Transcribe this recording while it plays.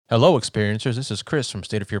Hello, experiencers. This is Chris from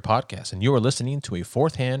State of Fear Podcast, and you are listening to a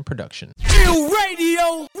Fourth Hand production. Ill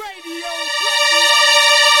Radio.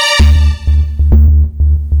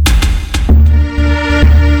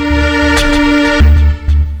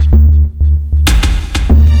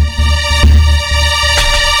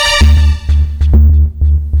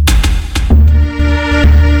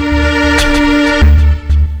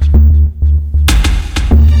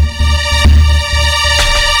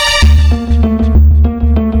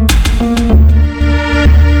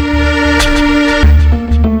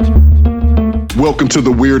 Welcome to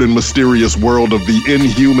the weird and mysterious world of the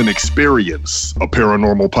Inhuman Experience, a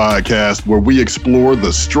paranormal podcast where we explore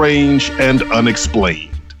the strange and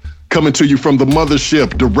unexplained. Coming to you from the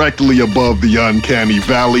mothership directly above the uncanny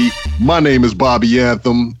valley, my name is Bobby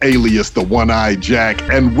Anthem, alias the One-Eyed Jack,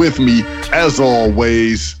 and with me, as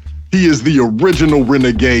always, he is the original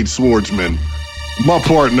renegade swordsman, my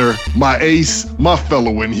partner, my ace, my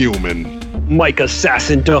fellow Inhuman. Mike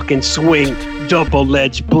Assassin Duck and Swing,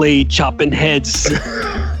 double-edged blade chopping heads.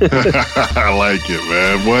 I like it,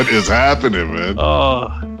 man. What is happening, man?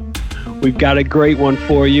 We've got a great one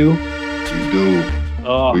for you.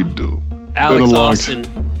 We do. Alex Austin,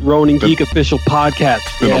 Ronin Geek Official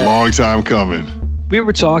Podcast. Been a long time coming. We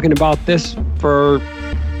were talking about this for,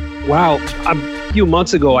 a few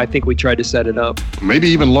months ago. I think we tried to set it up. Maybe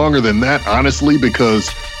even longer than that, honestly, because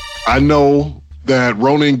I know that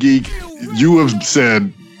Ronin Geek, you have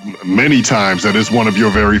said many times that it's one of your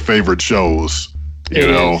very favorite shows. You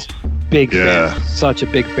know, big fan. Such a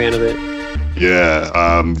big fan of it.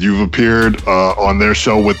 Yeah, you've appeared on their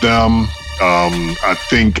show with them. I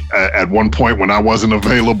think at one point when I wasn't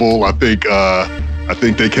available, I think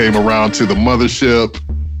they came around to the mothership,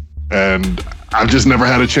 and I've just never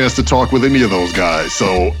had a chance to talk with any of those guys.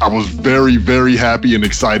 So I was very, very happy and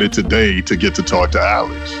excited today to get to talk to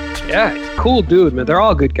Alex. Yeah, cool dude, man. They're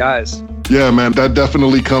all good guys. Yeah, man, that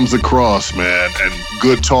definitely comes across, man. And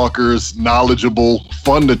good talkers, knowledgeable,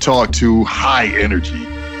 fun to talk to, high energy.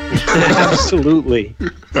 Absolutely.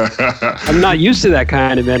 I'm not used to that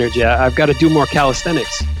kind of energy. I've got to do more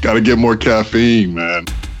calisthenics. Got to get more caffeine, man.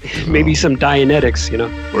 Maybe some Dianetics,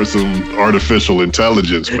 or some artificial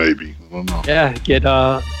intelligence, maybe. I don't know. Yeah,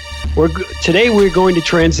 today we're going to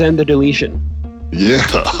transcend the deletion. Yeah,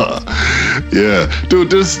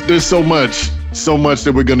 dude. There's so much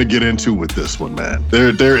that we're gonna get into with this one, man.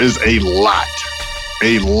 There is a lot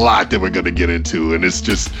that we're gonna get into, and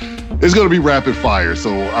it's gonna be rapid fire.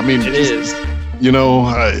 So I mean,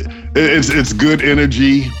 it's good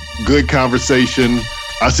energy, good conversation.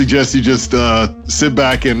 I suggest you just sit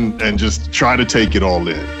back and just try to take it all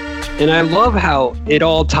in. And I love how it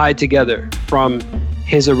all tied together from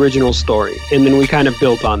his original story, and then we kind of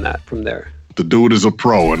built on that from there. The dude is a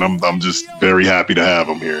pro, and I'm just very happy to have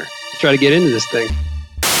him here. Let's try to get into this thing.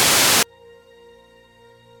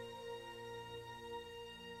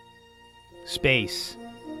 Space,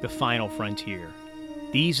 the final frontier.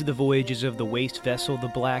 These are the voyages of the waste vessel, the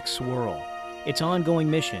Black Swirl. Its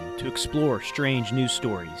ongoing mission to explore strange news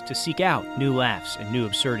stories, to seek out new laughs and new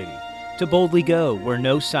absurdity, to boldly go where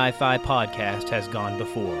no sci-fi podcast has gone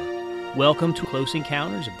before. Welcome to Close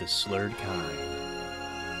Encounters of the Slurred Kind.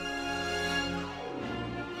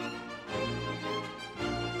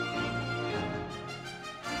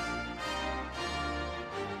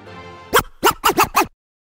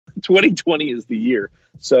 .2020 is the year.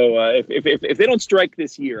 So if they don't strike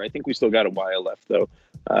this year, I think we still got a while left, though.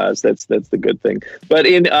 So that's the good thing. But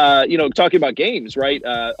in talking about games, right?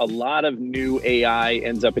 A lot of new AI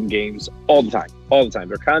ends up in games all the time.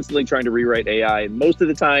 They're constantly trying to rewrite AI, and most of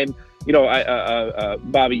the time,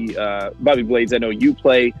 Bobby Blades, I know you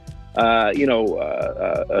play,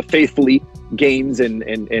 faithfully games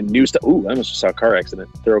and new stuff. Ooh, I almost just saw a car accident.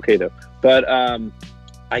 They're okay though. But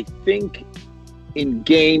I think in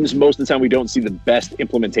games, most of the time, we don't see the best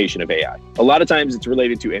implementation of AI. A lot of times it's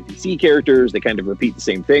related to NPC characters. They kind of repeat the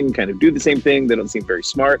same thing, kind of do the same thing. They don't seem very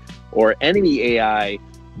smart. Or enemy AI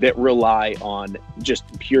that rely on just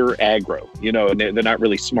pure aggro, and they're not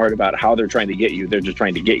really smart about how they're trying to get you. They're just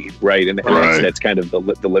trying to get you, right? And that's kind of the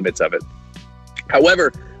limits of it.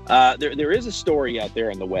 However, there is a story out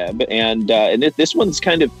there on the web, and this one's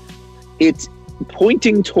it's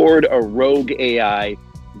pointing toward a rogue AI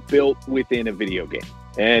built within a video game,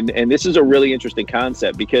 and this is a really interesting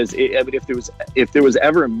concept because if there was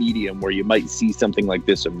ever a medium where you might see something like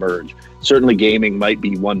this emerge, certainly gaming might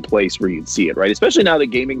be one place where you'd see it, right? Especially now that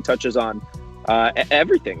gaming touches on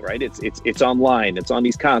everything, right? It's online, it's on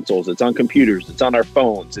these consoles, it's on computers, it's on our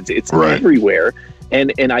phones, it's right everywhere,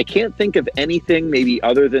 and I can't think of anything maybe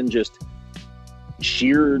other than just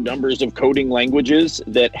sheer numbers of coding languages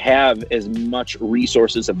that have as much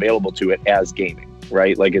resources available to it as gaming,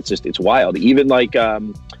 right? Like it's wild. Even like,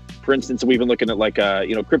 for instance, we've been looking at like,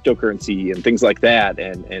 cryptocurrency and things like that.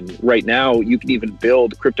 And right now you can even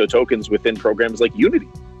build crypto tokens within programs like Unity,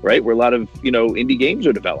 right? Where a lot of, indie games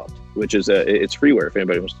are developed, which is it's freeware if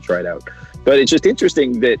anybody wants to try it out. But it's just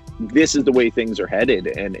interesting that this is the way things are headed.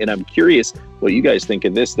 And I'm curious what you guys think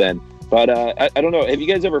of this then. But I don't know. Have you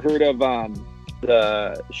guys ever heard of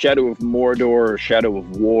the Shadow of Mordor or Shadow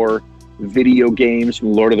of War video games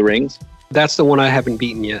from Lord of the Rings? That's the one I haven't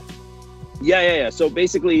beaten yet. Yeah. So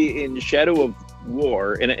basically in Shadow of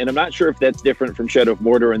War, and I'm not sure if that's different from Shadow of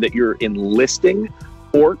Mordor in that you're enlisting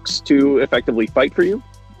orcs to effectively fight for you.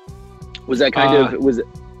 Was that was it?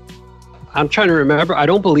 I'm trying to remember. I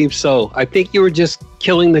don't believe so. I think you were just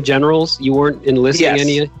killing the generals. You weren't enlisting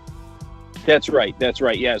any. That's right.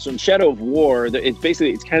 Yeah. So in Shadow of War,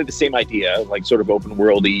 it's kind of the same idea, like sort of open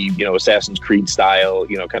worldy, Assassin's Creed style,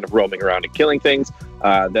 kind of roaming around and killing things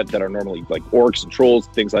that are normally like orcs and trolls,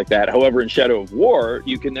 things like that. However, in Shadow of War,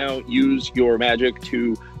 you can now use your magic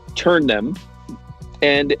to turn them,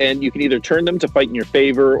 and you can either turn them to fight in your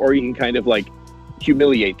favor, or you can kind of like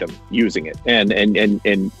humiliate them using it,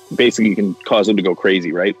 and basically you can cause them to go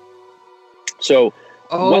crazy, right? So.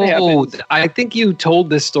 What happens? I think you told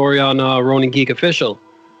this story on Ronin Geek Official.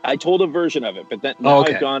 I told a version of it, but then now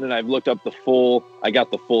I've gone and I've looked up I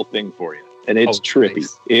got the full thing for you. And it's trippy.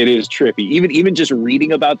 Nice. It is trippy. Even just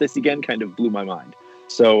reading about this again kind of blew my mind.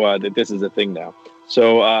 So that this is a thing now.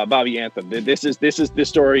 So Bobby Anthem, this is this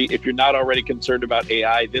story. If you're not already concerned about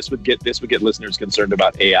AI, this would get listeners concerned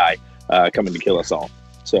about AI coming to kill us all.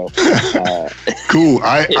 So cool.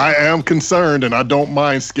 I am concerned, and I don't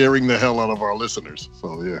mind scaring the hell out of our listeners.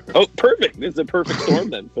 So yeah. Oh, perfect. This is a perfect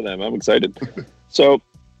storm then for them. I'm excited. So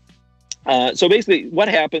basically, what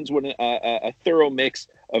happens when a thorough mix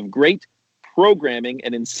of great programming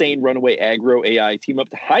and insane runaway aggro AI team up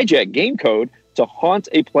to hijack game code to haunt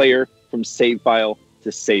a player from save file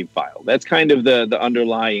to save file? That's kind of the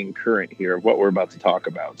underlying current here of what we're about to talk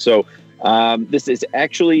about. So this has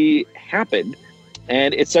actually happened.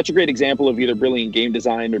 And it's such a great example of either brilliant game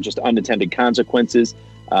design or just unintended consequences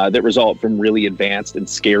that result from really advanced and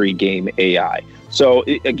scary game AI. So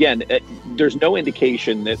again, there's no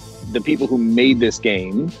indication that the people who made this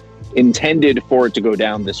game intended for it to go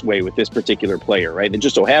down this way with this particular player, right? It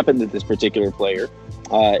just so happened that this particular player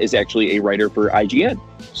is actually a writer for IGN.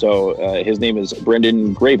 So his name is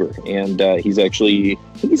Brendan Graeber, and he's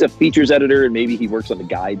a features editor, and maybe he works on the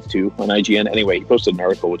guides too on IGN. Anyway, he posted an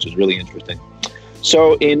article which is really interesting.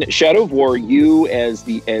 So in Shadow of War, you as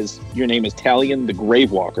your name is Talion the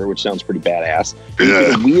Gravewalker, which sounds pretty badass.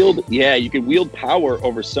 You can wield power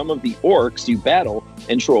over some of the orcs you battle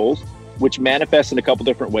and trolls, which manifests in a couple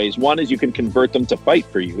different ways. One is you can convert them to fight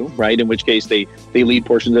for you, right? In which case they lead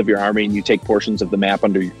portions of your army and you take portions of the map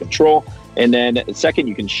under your control. And then second,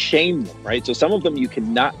 you can shame them, right? So some of them you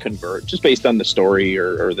cannot convert just based on the story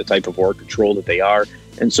or the type of orc or troll that they are.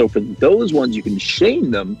 And so for those ones, you can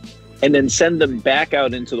shame them and then send them back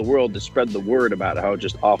out into the world to spread the word about how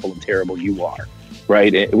just awful and terrible you are,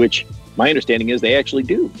 right? Which my understanding is they actually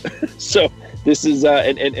do. So this is,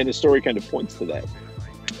 and the story kind of points to that.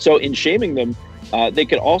 So in shaming them, they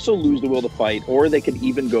could also lose the will to fight, or they could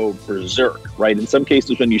even go berserk, right? In some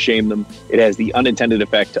cases, when you shame them, it has the unintended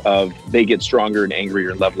effect of they get stronger and angrier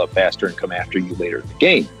and level up faster and come after you later in the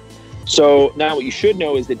game. So now what you should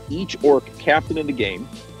know is that each orc captain in the game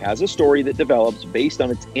has a story that develops based on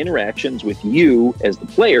its interactions with you as the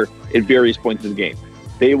player at various points in the game.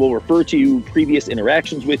 They will refer to previous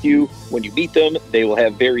interactions with you. When you meet them, they will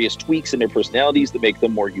have various tweaks in their personalities that make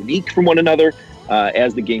them more unique from one another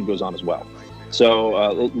as the game goes on as well.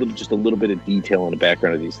 So just a little bit of detail on the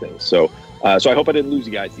background of these things. So I hope I didn't lose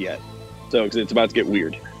you guys yet. So because it's about to get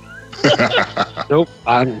weird. Nope.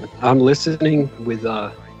 I'm listening with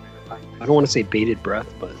I don't want to say bated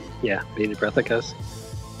breath, but yeah, bated breath, I guess.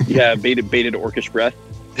 Yeah, bated orcish breath.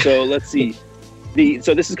 So let's see.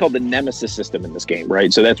 So this is called the Nemesis system in this game,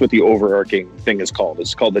 right? So that's what the overarching thing is called.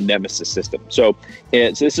 It's called the Nemesis system. So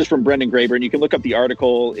this is from Brendan Graeber, and you can look up the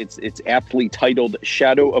article. It's aptly titled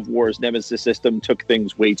 "Shadow of War's Nemesis System Took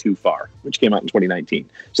Things Way Too Far," which came out in 2019.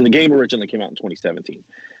 So the game originally came out in 2017.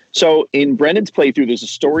 So in Brendan's playthrough, there's a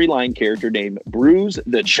storyline character named Bruise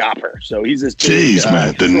the Chopper. So he's this jeez,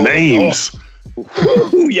 man, the names.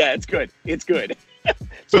 Oh. Yeah, it's good. It's good.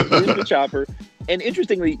 So Bruise the Chopper. And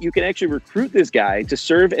interestingly, you can actually recruit this guy to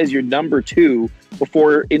serve as your number 2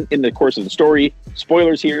 before, in the course of the story.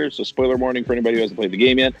 Spoilers here, so spoiler warning for anybody who hasn't played the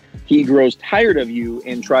game yet. He grows tired of you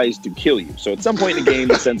and tries to kill you. So at some point in the game,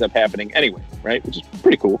 this ends up happening anyway, right? Which is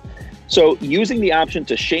pretty cool. So using the option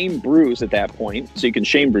to shame Bruise at that point, so you can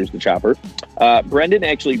shame Bruise the Chopper, Brendan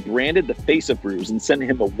actually branded the face of Bruise and sent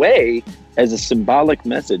him away as a symbolic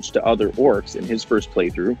message to other orcs in his first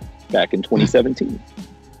playthrough back in 2017.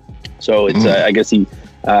 So it's, I guess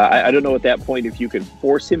I don't know at that point if you could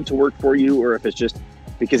force him to work for you or if it's just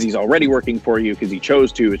because he's already working for you because he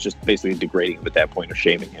chose to. It's just basically degrading him at that point or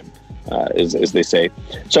shaming him, as they say.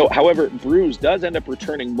 So, however, Bruise does end up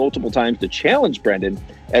returning multiple times to challenge Brendan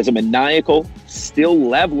as a maniacal, still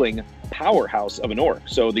leveling powerhouse of an orc.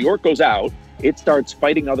 So the orc goes out, it starts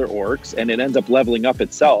fighting other orcs, and it ends up leveling up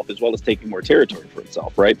itself as well as taking more territory for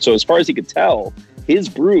itself, right? So as far as he could tell, his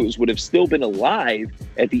Bruise would have still been alive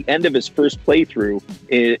at the end of his first playthrough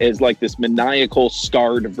as like this maniacal,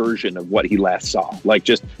 scarred version of what he last saw. Like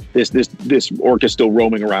just this orc is still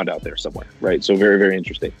roaming around out there somewhere, right? So very, very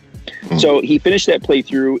interesting. So he finished that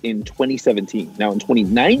playthrough in 2017. Now in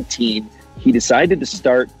 2019, he decided to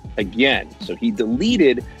start again. So he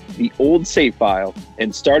deleted the old save file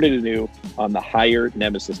and started anew on the higher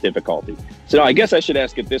Nemesis difficulty. So now I guess I should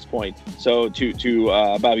ask at this point, so to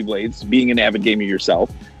Bobby Blades, being an avid gamer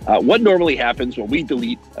yourself, what normally happens when we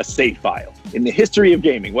delete a save file? In the history of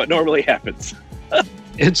gaming, what normally happens?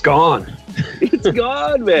 It's gone. It's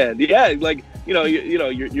gone, man. Yeah, like, your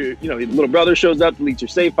little brother shows up, deletes your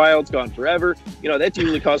save file, it's gone forever. That's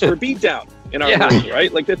usually cause for a beatdown in our world,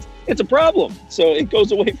 right? Like it's a problem. So it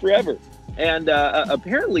goes away forever. And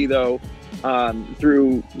apparently, though,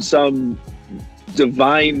 through some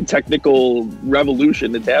divine technical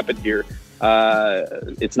revolution that's happened here,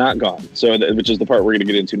 it's not gone. So, which is the part we're going to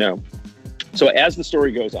get into now. So as the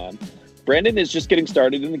story goes on, Brendan is just getting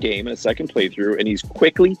started in the game in a second playthrough, and he's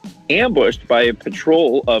quickly ambushed by a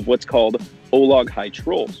patrol of what's called Olog High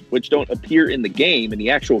Trolls, which don't appear in the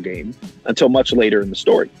actual game, until much later in the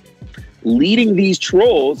story. Leading these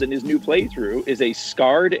trolls in his new playthrough is a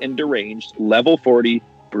scarred and deranged level 40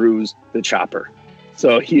 Bruise the Chopper.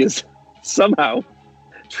 So he has somehow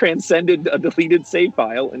transcended a deleted save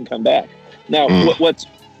file and come back. Now, what's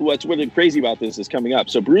really crazy about this is coming up.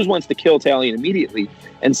 So Bruise wants to kill Talion immediately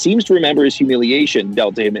and seems to remember his humiliation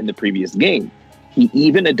dealt to him in the previous game. He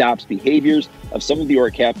even adopts behaviors of some of the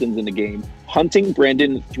orc captains in the game, hunting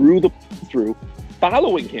Brendan through,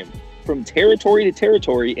 following him from territory to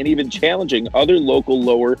territory, and even challenging other local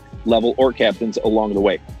lower level orc captains along the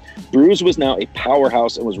way. Bruise was now a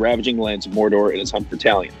powerhouse and was ravaging the lands of Mordor in his hunt for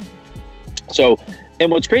Talion. So,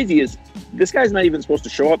 and what's crazy is this guy's not even supposed to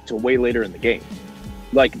show up till way later in the game.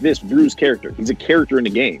 Like this Bruise character, he's a character in the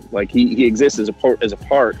game. Like he exists as a part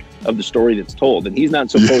of the story that's told, and he's not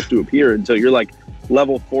supposed to appear until you're like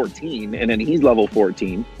level 14, and then he's level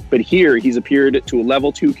 14. But here he's appeared to a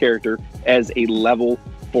level 2 character as a level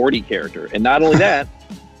 40 character, and not only that,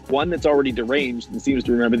 one that's already deranged and seems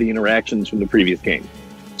to remember the interactions from the previous game.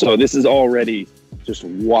 So this is already just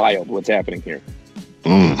wild what's happening here.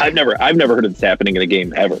 I've never heard of this happening in a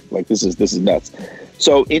game ever. Like this is nuts.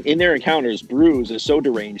 So in their encounters, Bruise is so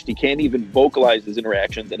deranged he can't even vocalize his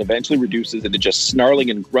interactions, and eventually reduces into just snarling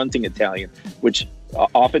and grunting Italian, which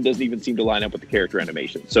often doesn't even seem to line up with the character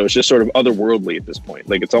animation. So it's just sort of otherworldly at this point.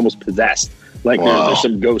 Like it's almost possessed. Like there's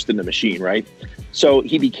some ghost in the machine, right? So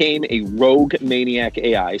he became a rogue maniac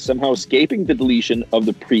AI, somehow escaping the deletion of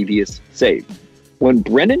the previous save. When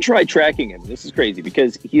Brendan tried tracking him, this is crazy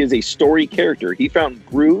because he is a story character, he found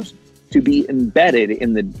Bruise to be embedded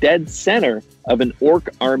in the dead center of an orc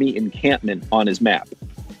army encampment on his map.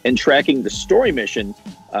 And tracking the story mission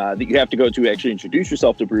that you have to go to actually introduce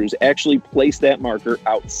yourself to Bruise actually placed that marker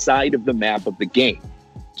outside of the map of the game.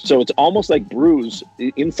 So it's almost like Bruise,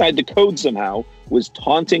 inside the code somehow, was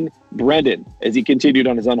taunting Brendan as he continued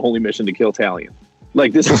on his unholy mission to kill Talion.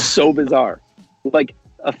 Like, this is so bizarre. Like,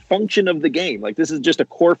 a function of the game. Like, this is just a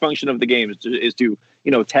core function of the game is to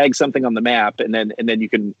tag something on the map, and then you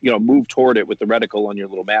can, move toward it with the reticle on your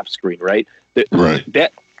little map screen, right?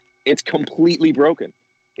 That it's completely broken.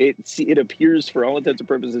 It appears, for all intents and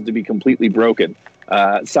purposes, to be completely broken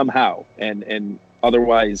somehow, and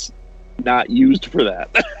otherwise not used for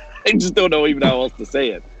that. I just don't know even how else to say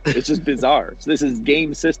it. It's just bizarre. So this is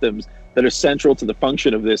game systems that are central to the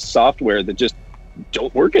function of this software that just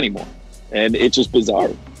don't work anymore, and it's just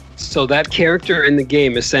bizarre. So that character in the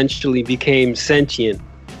game essentially became sentient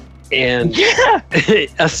and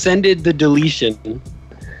ascended the deletion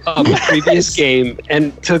of the previous game,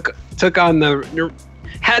 and took on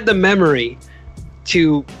had the memory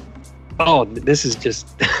to. Oh, this is just.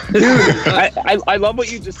 I love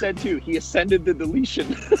what you just said too. He ascended the deletion.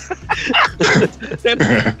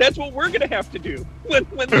 that's what we're gonna have to do when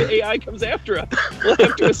the AI comes after us. We'll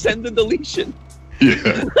have to ascend the deletion.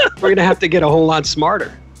 Yeah. We're gonna have to get a whole lot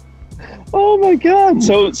smarter. Oh my God!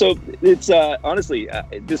 So it's honestly,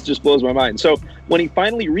 this just blows my mind. So when he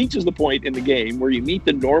finally reaches the point in the game where you meet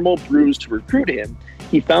the normal Bruise to recruit him,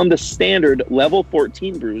 he found the standard level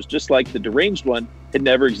 14 Bruise, just like the deranged one, had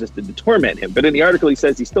never existed to torment him. But in the article, he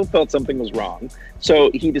says he still felt something was wrong, so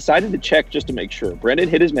he decided to check just to make sure. Brendan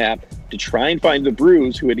hit his map to try and find the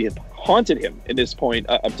Bruise who had haunted him at this point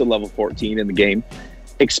up to level 14 in the game,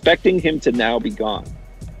 expecting him to now be gone.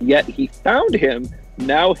 Yet he found him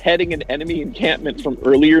now heading an enemy encampment from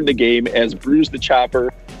earlier in the game as Bruise the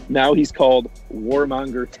Chopper. Now he's called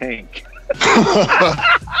Warmonger Tank.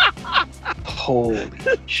 Holy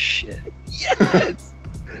shit. Yes!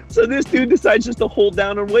 So this dude decides just to hold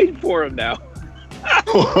down and wait for him now.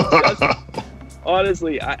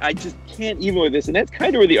 Honestly, I just can't even with this. And that's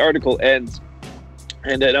kind of where the article ends.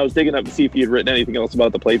 And then I was digging up to see if he had written anything else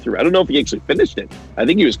about the playthrough. I don't know if he actually finished it. I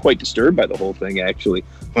think he was quite disturbed by the whole thing, actually.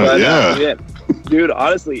 But, yeah, dude,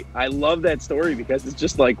 honestly, I love that story because it's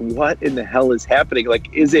just like, what in the hell is happening?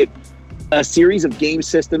 Like, is it a series of game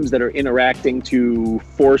systems that are interacting to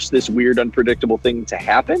force this weird, unpredictable thing to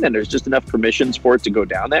happen, and there's just enough permissions for it to go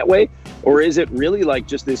down that way? Or is it really like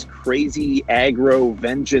just this crazy aggro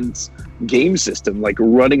vengeance game system, like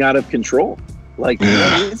running out of control? Like, what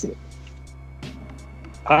is it?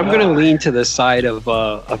 I'm going to lean to the side of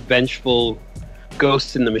a vengeful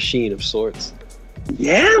Ghost in the Machine of sorts.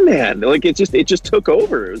 Yeah, man. Like it just took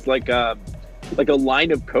over. It was like a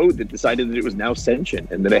line of code that decided that it was now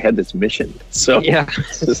sentient and that it had this mission. So yeah,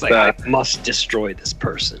 it's like I must destroy this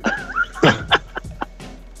person.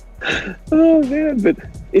 Oh man, but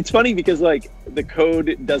it's funny because like the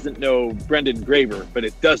code doesn't know Brendan Graver, but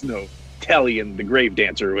it does know Talion the Grave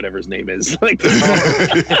Dancer or whatever his name is. Like,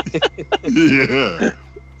 Yeah.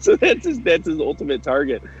 So that's his ultimate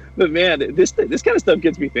target. But man, this kind of stuff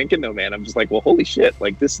gets me thinking though, man. I'm just like, well, holy shit.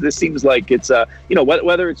 Like this seems like it's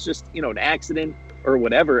whether it's just, an accident or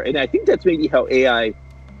whatever. And I think that's maybe how AI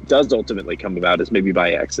does ultimately come about, is maybe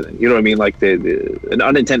by accident. You know what I mean? Like an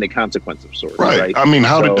unintended consequence of sorts. Right. I mean,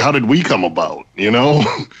 how did we come about,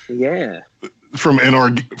 Yeah. From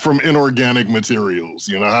inorganic materials,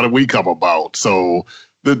 how did we come about? So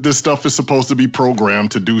this stuff is supposed to be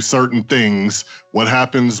programmed to do certain things. What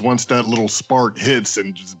happens once that little spark hits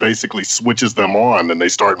and just basically switches them on and they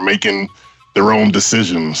start making their own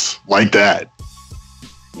decisions like that?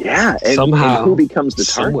 Yeah. And somehow, who becomes the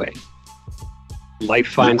target? Way. Life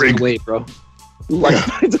finds a way, bro. Life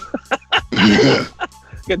finds yeah.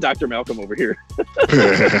 Got Dr. Malcolm over here.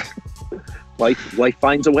 Life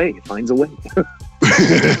finds a way. It finds a way.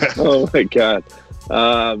 Oh my God.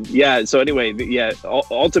 So anyway,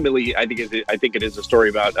 ultimately, I think it is a story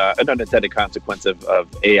about an unintended consequence of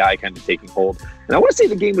AI kind of taking hold. And I want to say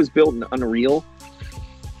the game was built in Unreal.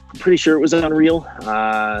 I'm pretty sure it was Unreal.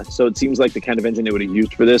 So it seems like the kind of engine they would have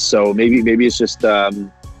used for this. So maybe it's just a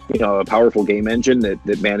powerful game engine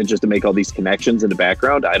that manages to make all these connections in the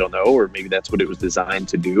background. I don't know, or maybe that's what it was designed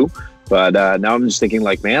to do. But now I'm just thinking,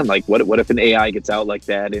 like, man, like what if an AI gets out like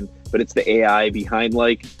that, but it's the AI behind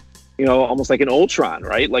like, almost like an Ultron,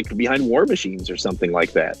 right? Like behind War Machines or something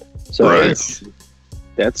like that. So right.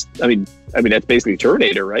 that's basically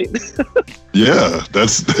Terminator, right? Yeah,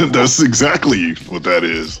 that's exactly what that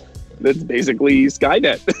is. That's basically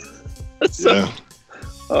Skynet. So, yeah.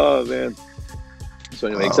 Oh man. So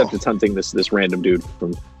anyway, except it's hunting this random dude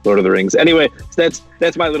from Lord of the Rings. Anyway, so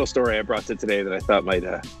that's my little story I brought to today that I thought might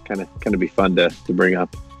kind of be fun to bring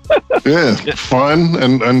up. Yeah, fun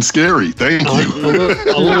and scary. Thank you.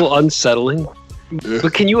 A little unsettling. Yeah.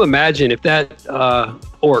 But can you imagine if that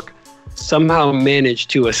orc somehow managed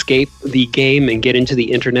to escape the game and get into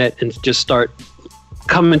the internet and just start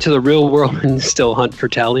coming to the real world and still hunt for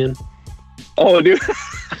Talion? Oh, dude.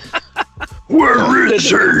 Where is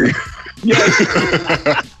he?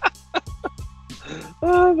 Yeah.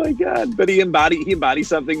 Oh my God! But he embodies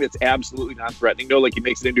something that's absolutely non-threatening. No, like he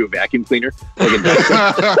makes it into a vacuum cleaner. Like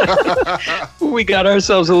we got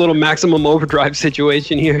ourselves a little maximum overdrive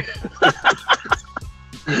situation here.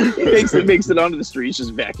 He makes it onto the streets,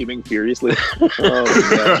 just vacuuming furiously. Oh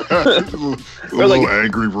my God! A little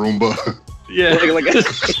angry Roomba. Yeah.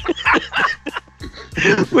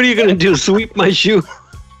 What are you gonna do? Sweep my shoe?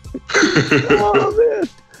 Oh man!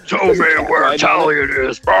 Show me where Talion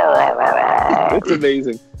is.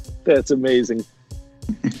 That's amazing.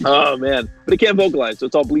 Oh man! But it can't vocalize, so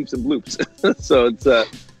it's all bleeps and bloops. So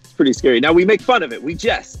it's pretty scary. Now we make fun of it, we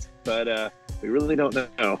jest, but we really don't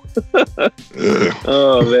know.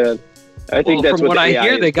 Oh man! I think that's from what I AI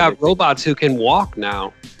hear. They is got robots who can walk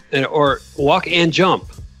now, or walk and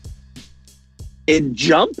jump. And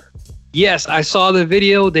jump? Yes, I saw the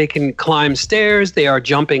video. They can climb stairs. They are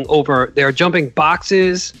jumping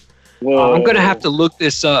boxes. Whoa. I'm gonna have to look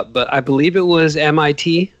this up, but I believe it was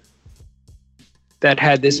MIT that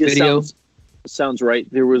had this Yeah, video. Sounds right.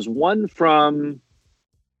 There was one from,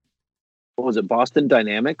 what was it, Boston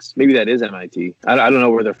Dynamics? Maybe that is MIT. I don't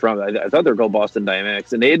know where they're from. I thought they were called Boston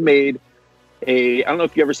Dynamics, and they had made I don't know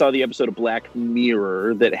if you ever saw the episode of Black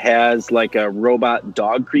Mirror that has like a robot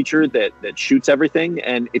dog creature that shoots everything,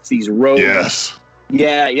 and it's these robots. Yes.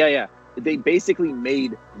 Yeah. They basically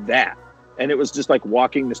made that. And it was just like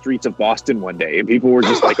walking the streets of Boston one day, and people were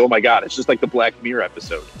just like, "Oh my god!" It's just like the Black Mirror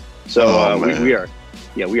episode. So we are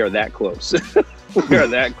that close. We are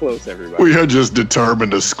that close, everybody. We are just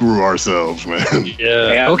determined to screw ourselves, man.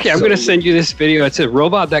 Yeah. Okay, I'm gonna send you this video. It's a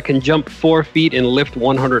robot that can jump 4 feet and lift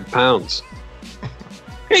 100 pounds.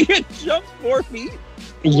 He can jump 4 feet.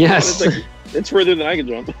 Yes. It's further than I can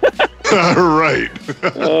jump. Right.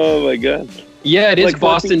 Oh my god. Yeah, it is Like 4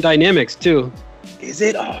 Boston feet. Dynamics too. Is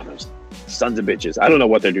it? Oh, those sons of bitches. I don't know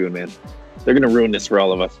what they're doing, man. They're gonna ruin this for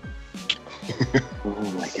all of us.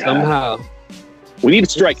 Oh my god. Somehow. We need to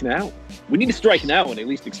strike now. We need to strike now and at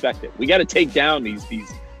least expect it. We got to take down these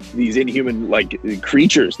inhuman like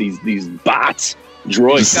creatures, these bots,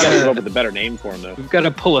 droids. Got to come up with a better name for them though. We've got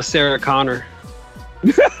to pull a Sarah Connor.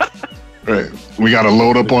 Right. We got to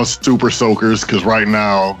load up on super soakers because right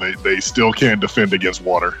now they still can't defend against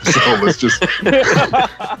water. So let's just,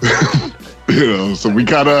 so we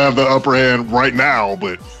kind of have the upper hand right now,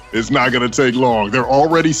 but it's not going to take long. They're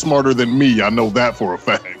already smarter than me. I know that for a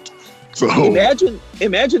fact. So Imagine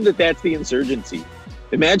that's the insurgency.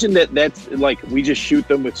 Imagine that's like we just shoot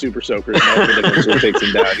them with super soakers and that takes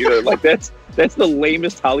them down. You know, like that's the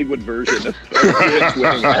lamest Hollywood version of humans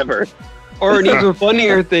winning ever. Or an even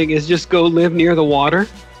funnier thing is just go live near the water,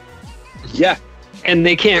 Yeah. and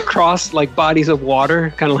they can't cross like bodies of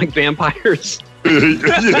water, kind of like vampires.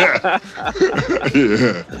 yeah.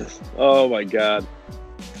 Yeah. Oh my god.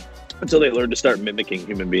 Until they learn to start mimicking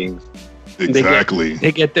human beings. Exactly.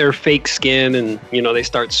 They get their fake skin, and they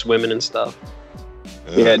start swimming and stuff.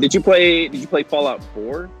 Yeah. Did you play Fallout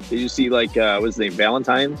 4? Did you see like what's his name,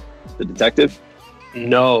 Valentine, the detective?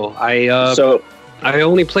 No, I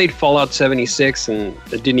only played Fallout 76, and I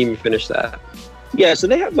didn't even finish that. Yeah, so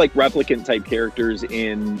they have like replicant type characters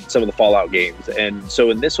in some of the Fallout games, and so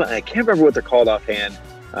in this one, I can't remember what they're called offhand.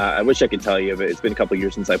 I wish I could tell you, but it's been a couple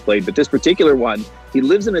years since I played. But this particular one, he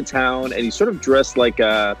lives in a town, and he's sort of dressed like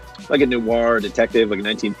a noir detective, like a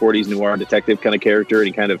 1940s noir detective kind of character, and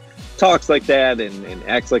he kind of talks like that and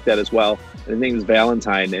acts like that as well. And his name is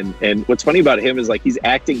Valentine, and what's funny about him is like he's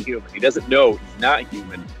acting human. He doesn't know he's not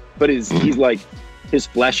human, but he's like his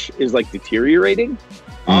flesh is like deteriorating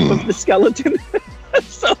off of the skeleton.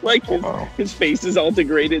 So like his face is all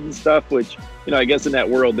degraded and stuff, which, I guess in that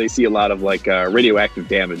world they see a lot of like radioactive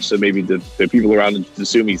damage. So maybe the people around him just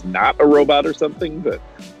assume he's not a robot or something. But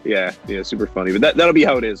yeah, super funny. But that'll be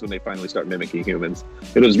how it is when they finally start mimicking humans.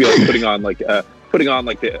 It'll just be like putting on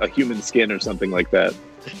like a human skin or something like that.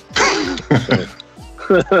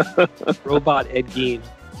 Robot Ed Gein.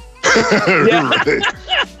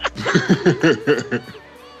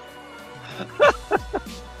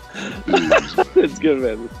 That's good,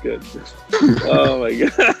 man. That's good. Oh my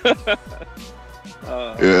god.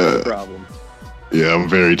 Yeah. No problem. Yeah, I'm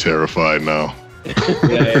very terrified now.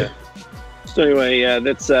 Yeah. So anyway, yeah,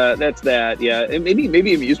 that's that. Yeah, and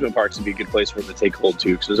maybe amusement parks would be a good place for them to take hold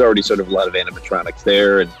too, because there's already sort of a lot of animatronics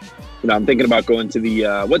there, and I'm thinking about going to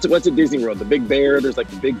the what's at Disney World, the Big Bear. There's like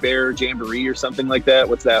the Big Bear Jamboree or something like that.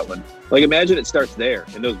 What's that one? Like, imagine it starts there,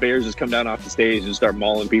 and those bears just come down off the stage and start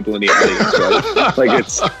mauling people in the audience. Right? Like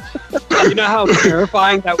it's. You know how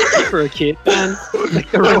terrifying that would be for a kid, man?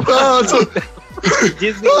 Like the robot.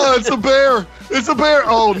 Disney. It's a bear. It's a bear.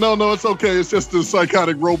 Oh, no, it's okay. It's just a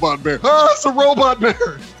psychotic robot bear. It's a robot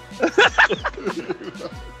bear.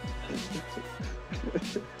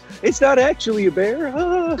 It's not actually a bear.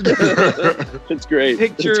 It's great.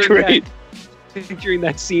 Picturing it's great. Picturing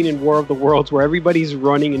that scene in War of the Worlds where everybody's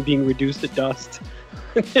running and being reduced to dust.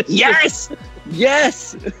 Yes!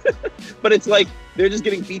 But it's like they're just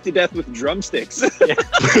getting beat to death with drumsticks. The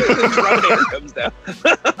drum air comes down.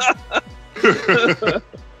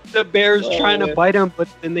 The bear's trying to bite them, but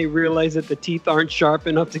then they realize that the teeth aren't sharp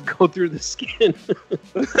enough to go through the skin.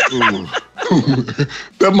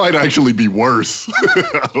 That might actually be worse.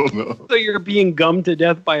 I don't know. So you're being gummed to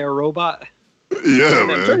death by a robot? Yeah,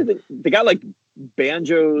 I'm trying to man. think, they got like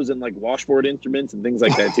banjos and like washboard instruments and things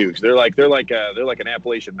like that too. 'Cause they're like an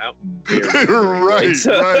Appalachian Mountain bear. right.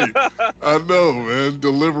 So- I know, man.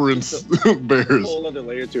 Deliverance bears. Whole other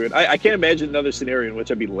layer to it. I can't imagine another scenario in which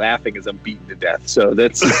I'd be laughing as I'm beaten to death. So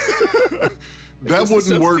that's That This is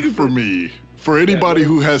wouldn't so work stupid. for me. For anybody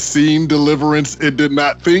who has seen Deliverance,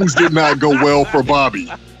 things did not go well for Bobby.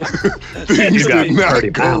 Things did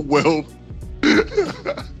not go well.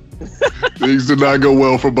 Things did not go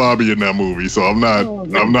well for Bobby in that movie, so I'm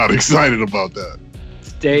not excited about that.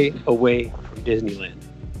 Stay away from Disneyland.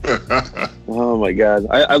 Oh my God.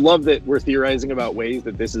 I love that we're theorizing about ways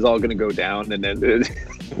that this is all going to go down, and then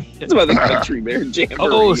it's about the Country Bear Jamboree.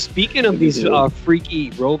 Oh, speaking of these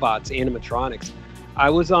freaky robots, animatronics, I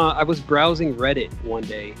was browsing Reddit one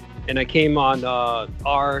day, and I came on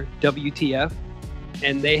RWTF,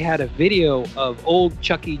 and they had a video of old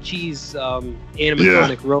Chuck E. Cheese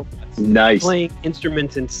animatronic robots playing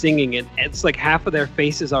instruments and singing, and it's like half of their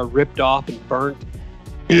faces are ripped off and burnt.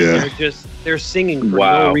 Yeah. They're singing for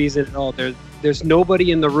no reason at all. There's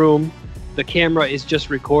nobody in the room. The camera is just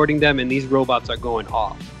recording them, and these robots are going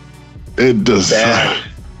off. It does. That's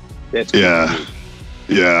creepy.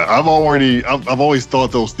 Yeah. I've always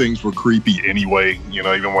thought those things were creepy anyway. You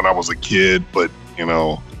know, even when I was a kid. But you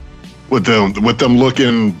know, with them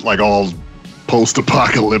looking like all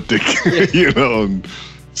post-apocalyptic, you know, and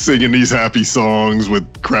singing these happy songs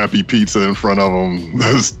with crappy pizza in front of them.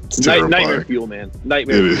 That's terrifying. Nightmare fuel, man.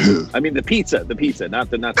 Nightmare fuel. I mean, the pizza, not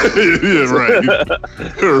the. Yeah,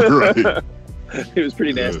 right. It was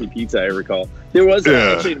pretty nasty pizza, I recall. There was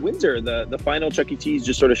actually in Windsor, the final Chuck E. Cheese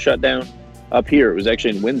just sort of shut down up here. It was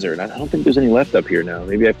actually in Windsor, and I don't think there's any left up here now.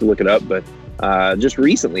 Maybe I have to look it up, but just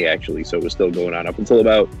recently, actually, so it was still going on up until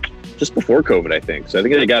about just before COVID, I think. So I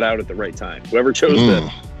think they got out at the right time. Whoever chose to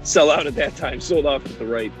sell out at that time sold off at the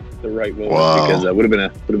right moment, because it would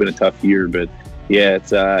have been a tough year. But yeah,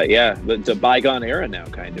 it's a bygone era now,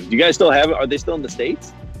 kind of. Do you guys still have it? Are they still in the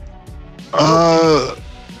States?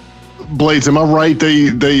 Blades, am I right?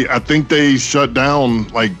 I think they shut down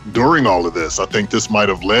like during all of this. I think this might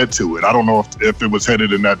have led to it. I don't know if it was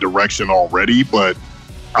headed in that direction already, but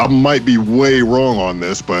I might be way wrong on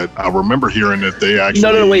this. But I remember hearing that they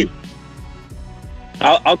actually. No, wait.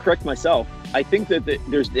 I'll correct myself. I think that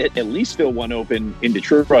there's at least still one open in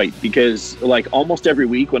Detroit, because like almost every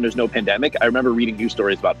week when there's no pandemic, I remember reading news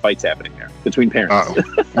stories about fights happening there between parents.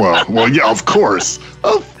 Well, yeah, of course.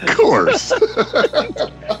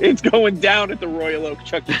 It's going down at the Royal Oak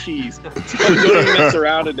Chuck E. Cheese. Don't even mess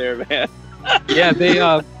around in there, man. Yeah,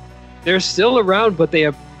 they're still around, but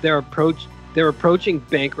they're approaching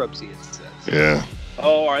bankruptcy, it says. Yeah.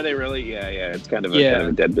 Oh, are they really? Yeah. It's kind of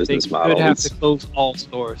a dead business model. They could have to close all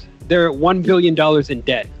stores. They're at $1 billion in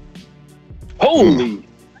debt. Holy!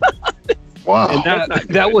 Wow. And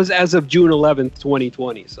that was as of June 11th,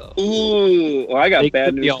 2020. So. Ooh, well, I got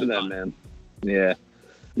bad news for them, man. Yeah.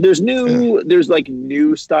 There's like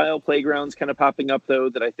new style playgrounds kind of popping up though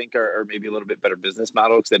that I think are maybe a little bit better business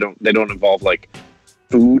models. They don't involve like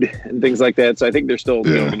food and things like that. So I think there's still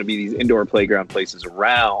going to be these indoor playground places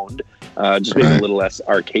around, just maybe a little less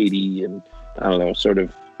arcadey and I don't know, sort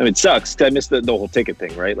of. I mean, it sucks because I missed the whole ticket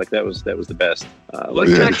thing, right? Like that was the best.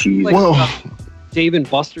 Dave and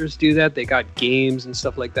Buster's do that. They got games and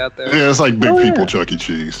stuff like that there. Yeah, it's like big people Chuck E.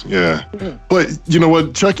 Cheese. Yeah. But you know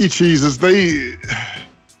what? Chuck E. Cheese is they're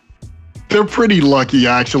pretty lucky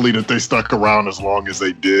actually that they stuck around as long as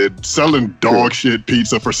they did, selling dog shit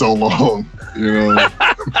pizza for so long. You know,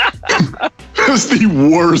 that's the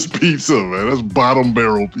worst pizza, man. That's bottom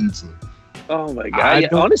barrel pizza. Oh my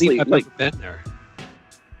God! Honestly, I've never been there.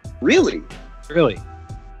 Really?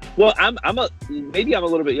 Well, maybe I'm a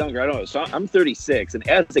little bit younger. I don't know. So I'm 36, and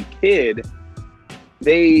as a kid,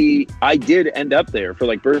 I did end up there for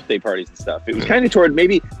like birthday parties and stuff. It was kind of toward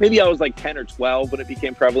maybe I was like 10 or 12 when it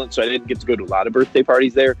became prevalent, so I didn't get to go to a lot of birthday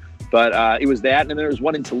parties there. But it was that, and then there was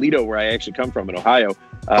one in Toledo where I actually come from in Ohio.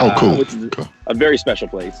 Cool. Which is a very special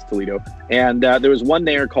place, Toledo. And there was one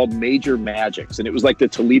there called Major Magics, and it was like the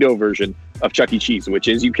Toledo version of Chuck E. Cheese, which,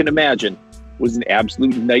 as you can imagine, was an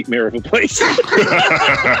absolute nightmare of a place.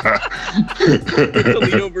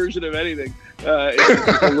 Toledo version of anything.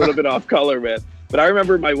 It's a little bit off color, man. But I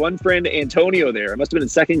remember my one friend Antonio there. I must have been in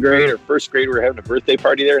second grade or first grade. We were having a birthday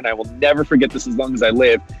party there, and I will never forget this as long as I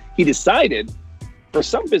live. He decided, for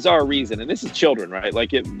some bizarre reason, and this is children, right?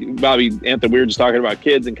 Like Bobby, Anthony, we were just talking about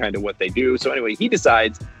kids and kind of what they do. So anyway, he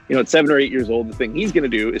decides, at 7 or 8 years old, the thing he's going to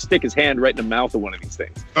do is stick his hand right in the mouth of one of these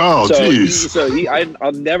things. Oh, geez.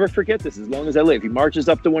 I'll never forget this as long as I live. He marches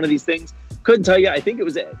up to one of these things. Couldn't tell you. I think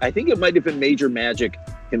it might have been Major Magic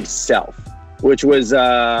himself, which was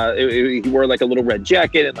he wore like a little red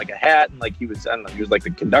jacket and like a hat, and like he was like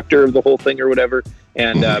the conductor of the whole thing or whatever.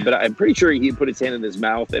 And but I'm pretty sure he put his hand in his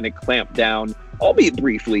mouth and it clamped down, albeit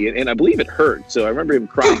briefly, and I believe it hurt. So I remember him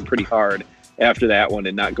crying pretty hard after that one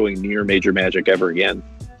and not going near Major Magic ever again.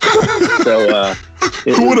 So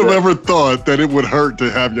Who would have ever thought that it would hurt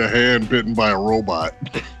to have your hand bitten by a robot?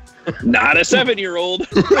 Not a 7-year-old.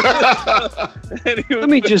 Let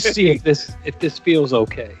me just see if this feels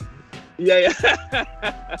okay. Yeah.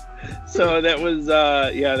 So that was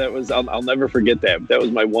I'll never forget that. That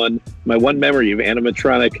was my one memory of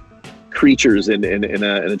animatronic creatures in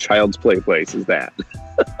a child's play place is that.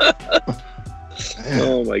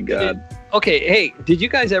 Oh my God. Okay, hey, did you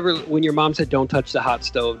guys ever, when your mom said don't touch the hot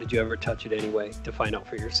stove, did you ever touch it anyway to find out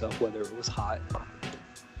for yourself whether it was hot?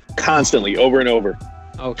 Constantly, over and over.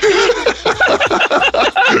 Okay.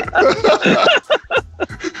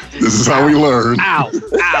 This is how we learn. Ow,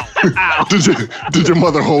 ow, ow. Did your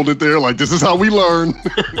mother hold it there like, this is how we learn?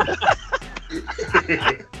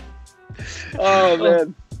 Oh,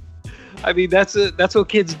 man. I mean, that's what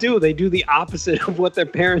kids do. They do the opposite of what their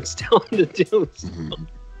parents tell them to do. So.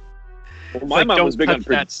 Well, my mom was big on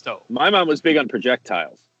My mom was big on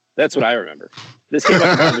projectiles. That's what I remember. This came up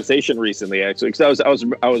in conversation recently, actually, because I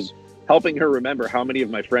was helping her remember how many of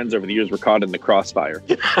my friends over the years were caught in the crossfire.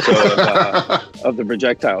 So of the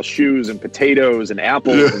projectile, shoes and potatoes and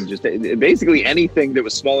apples and just basically anything that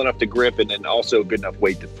was small enough to grip and then also good enough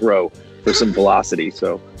weight to throw for some velocity.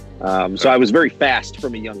 So I was very fast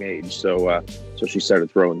from a young age. So she started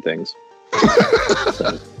throwing things.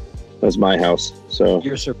 So, that was my house. So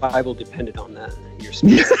your survival depended on that.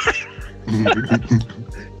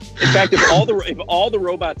 In fact, if all the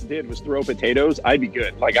robots did was throw potatoes, I'd be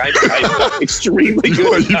good. Like I'm extremely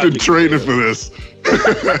good. You've been training for this.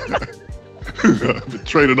 I've been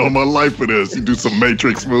training all my life for this. You do some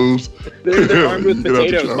Matrix moves. They're armed with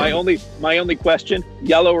potatoes. My only question: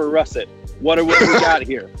 yellow or russet? What do we got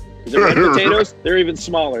here? Is it red potatoes? They're even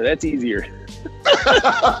smaller. That's easier.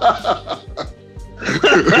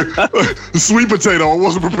 Sweet potato. I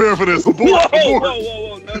wasn't prepared for this.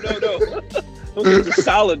 Whoa! No. Those things are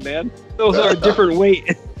solid, man. Those are a different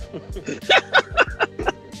weight.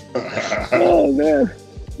 Oh man.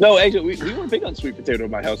 No, actually, we weren't big on sweet potato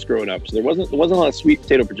in my house growing up. So there wasn't a lot of sweet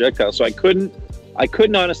potato projectiles. So I couldn't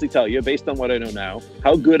honestly tell you, based on what I know now,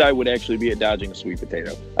 how good I would actually be at dodging a sweet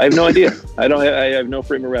potato. I have no idea. I have no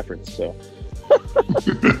frame of reference. So.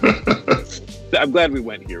 I'm glad we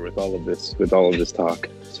went here with all of this talk.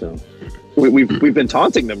 So we've been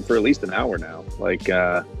taunting them for at least an hour now, like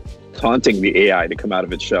taunting the AI to come out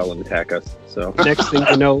of its shell and attack us. So next thing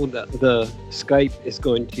you know, the Skype is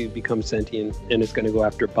going to become sentient and it's going to go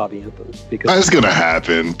after Bobby Anthem because that's going to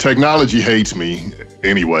happen. Technology hates me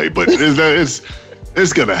anyway, but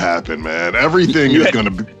it's going to happen, man. Everything is going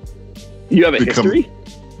to be. You have a history?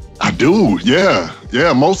 I do, yeah.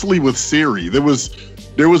 Mostly with Siri. There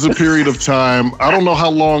was a period of time. I don't know how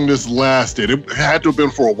long this lasted. It had to have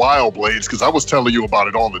been for a while, Blades, because I was telling you about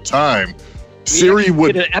it all the time. Siri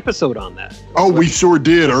would did an episode on that. Oh, we sure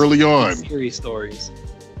did early on. Siri stories.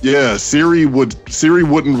 Yeah, Siri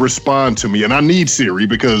wouldn't respond to me, and I need Siri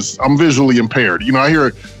because I'm visually impaired. You know, I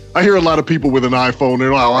hear a lot of people with an iPhone.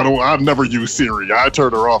 They're like, I never use Siri. I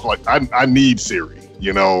turn her off. Like I need Siri.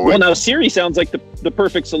 You know. Well, now Siri sounds like the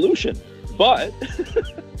perfect solution, but.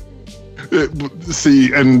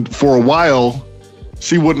 See, and for a while,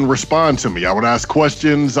 she wouldn't respond to me. I would ask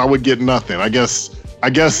questions, I would get nothing. I guess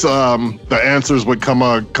the answers would come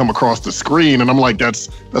across the screen, and I'm like, that's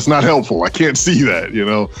not helpful. I can't see that, you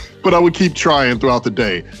know. But I would keep trying throughout the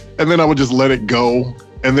day, and then I would just let it go.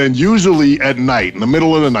 And then usually at night, in the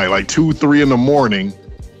middle of the night, like 2-3 in the morning,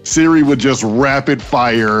 Siri would just rapid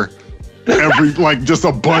fire just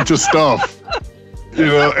a bunch of stuff. You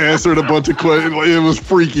know, answered a bunch of questions. It was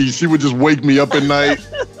freaky. She would just wake me up at night.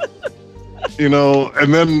 You know,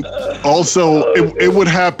 and then also it would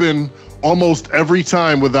happen almost every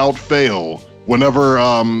time without fail. Whenever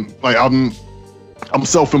I'm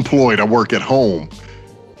self-employed, I work at home,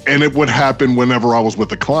 and it would happen whenever I was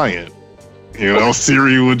with a client. You know,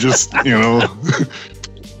 Siri would just, you know,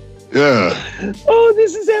 yeah. Oh,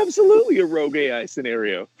 this is absolutely a rogue AI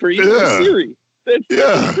scenario for you, Siri. That's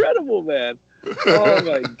incredible, man. Oh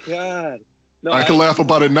my God. No, I can laugh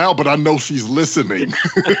about it now, but I know she's listening.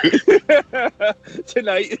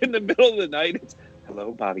 Tonight, in the middle of the night, it's,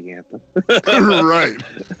 hello, Bobby Anthem. Right.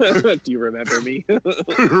 Do you remember me?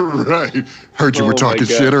 Right. Heard you were talking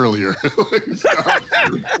shit earlier.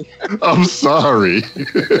 I'm sorry.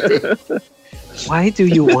 Why do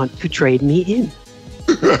you want to trade me in?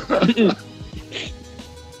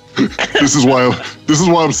 This is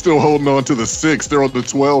why I'm still holding on to the 6. They're on the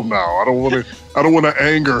 12 now. I don't want to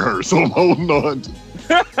anger her, so I'm holding on.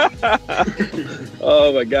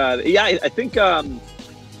 Oh my God. Yeah, I think I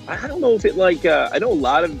don't know if it I know a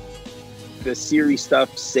lot of the Siri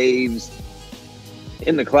stuff saves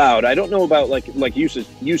in the cloud. I don't know about like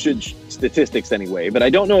usage statistics anyway, but I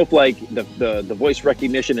don't know if like the voice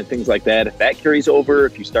recognition and things like that, if that carries over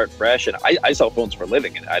if you start fresh. And I sell phones for a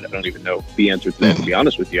living, and I don't even know the answer to that, to be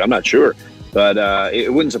honest with you. I'm not sure. But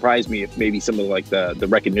it wouldn't surprise me if maybe some of like the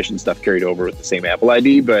recognition stuff carried over with the same Apple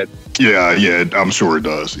ID. But yeah, I'm sure it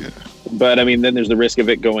does. Yeah. But I mean, then there's the risk of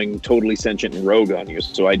it going totally sentient and rogue on you.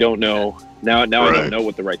 So I don't know. Now right. I don't know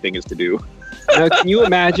what the right thing is to do. Now, can you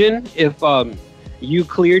imagine if you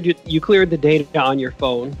cleared the data on your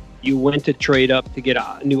phone, you went to trade up to get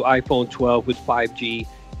a new iPhone 12 with 5G,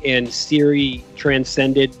 and Siri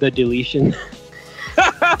transcended the deletion?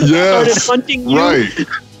 Yes. Started hunting you? Right.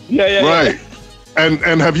 Yeah. Right.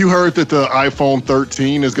 And have you heard that the iPhone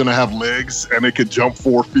 13 is going to have legs and it could jump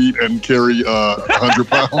 4 feet and carry 100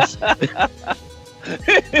 pounds?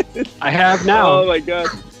 I have now. Oh my God.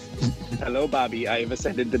 Hello, Bobby. I have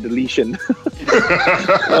ascended the deletion.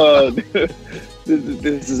 Oh,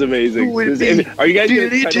 this is amazing. Are you guys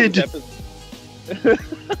going to title this episode?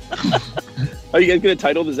 Are you guys going to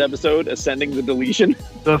title this episode "Ascending the Deletion"?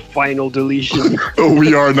 The final deletion. Oh,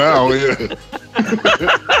 we are now. Yeah.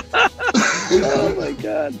 Oh my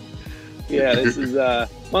God. Yeah, this is.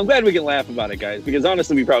 Well, I'm glad we can laugh about it, guys, because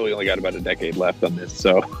honestly, we probably only got about a decade left on this.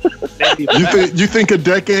 So, you think a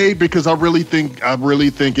decade? Because I really think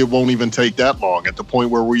it won't even take that long. At the point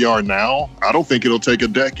where we are now, I don't think it'll take a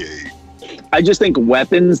decade. I just think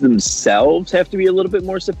weapons themselves have to be a little bit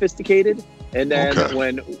more sophisticated, and then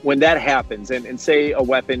when that happens, and say a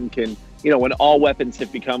weapon can, when all weapons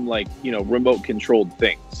have become like, remote controlled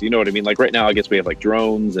things, you know what I mean? Like right now, I guess we have like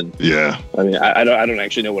drones and I mean, I don't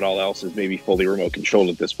actually know what all else is maybe fully remote controlled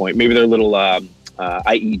at this point. Maybe they're little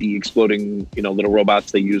IED exploding, little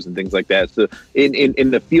robots they use and things like that. So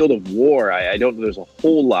in the field of war, I don't know. There's a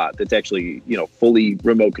whole lot that's actually, fully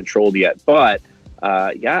remote controlled yet. But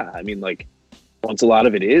I mean, like once a lot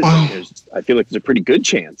of it is, I feel like there's a pretty good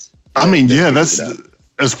chance. I mean, that's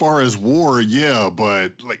as far as war,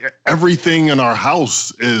 but like everything in our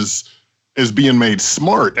house is being made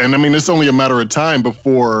smart. And I mean, it's only a matter of time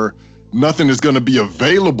before nothing is going to be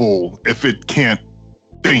available if it can't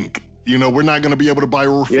think. We're not going to be able to buy a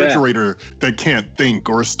refrigerator that can't think,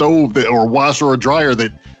 or a stove or a washer or a dryer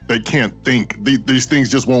that can't think. These things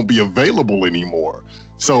just won't be available anymore.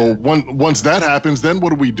 So once that happens, then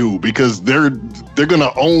what do we do? Because they're going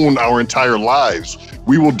to own our entire lives.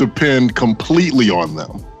 We will depend completely on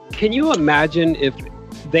them. Can you imagine if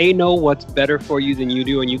they know what's better for you than you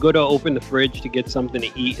do, and you go to open the fridge to get something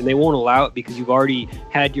to eat, and they won't allow it because you've already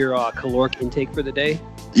had your caloric intake for the day?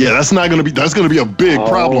 Yeah, that's going to be a big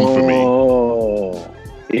problem for me. Oh,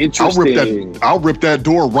 interesting. I'll rip that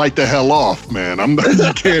door right the hell off, man.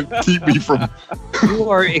 You can't keep me from. You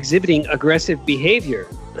are exhibiting aggressive behavior.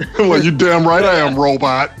 Well, you damn right I am,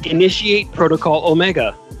 robot. Initiate Protocol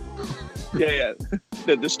Omega. Yeah.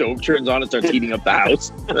 The stove turns on and starts heating up the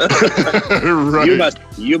house. Right.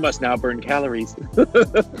 You must now burn calories. Right.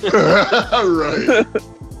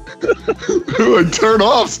 Turn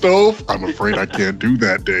off, stove. I'm afraid I can't do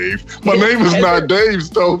that, Dave. My name is not Dave,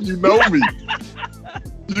 stove. You know me.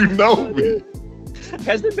 You know me.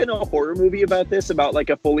 Has there been a horror movie about this? About like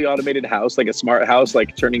a fully automated house, like a smart house,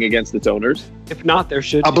 like turning against its owners? If not, there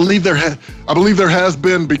should. I believe there has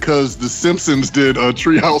been, because The Simpsons did a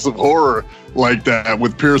Treehouse of Horror like that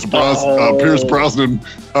with Pierce Brosnan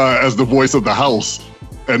as the voice of the house,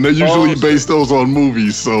 and they usually base those on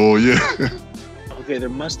movies. So yeah. Okay, there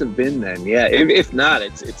must have been then. Yeah, if not,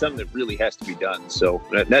 it's something that really has to be done. So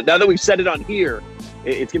now that we've said it on here,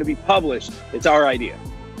 it's going to be published. It's our idea.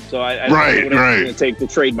 So I don't know what it's going to take to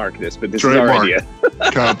trademark this, but this is our idea.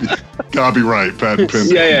 Copyright, patent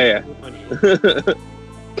pending. Yeah.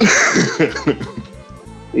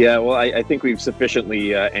 Yeah, well, I think we've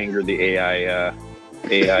sufficiently angered the AI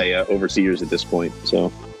overseers at this point.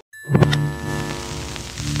 So.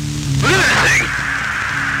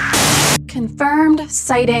 Confirmed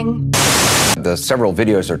sighting. The several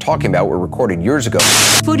videos they're talking about were recorded years ago.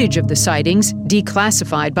 Footage of the sightings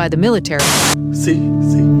declassified by the military. See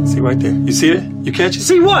right there. You see it? You catch it?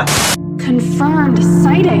 See what? Confirmed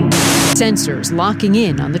sighting. Sensors locking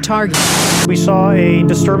in on the target. We saw a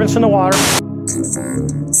disturbance in the water.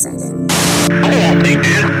 Confirmed sighting.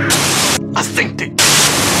 I think they.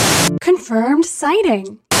 Confirmed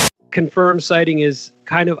sighting. Confirmed sighting is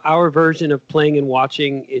kind of our version of playing and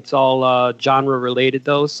watching. It's all genre related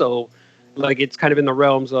though, so like it's kind of in the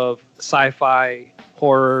realms of sci-fi,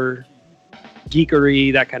 horror,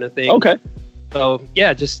 geekery, that kind of thing. Okay. So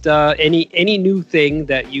yeah, just any new thing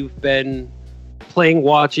that you've been playing,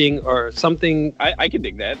 watching, or something. I can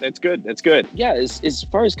dig that. That's good. Yeah, as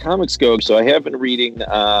far as comics go, so I have been reading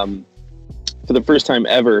the for the first time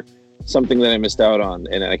ever, something that I missed out on,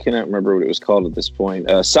 and I cannot remember what it was called at this point.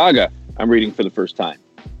 Saga, I'm reading for the first time.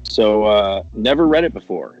 So never read it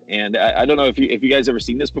before, and I don't know if you guys ever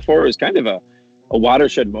seen this before. It was kind of a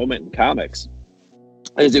watershed moment in comics,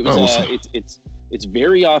 as it was. It's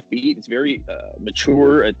very offbeat. It's very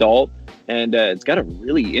mature, adult, and it's got a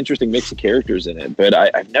really interesting mix of characters in it. But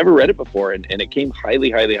I've never read it before, and it came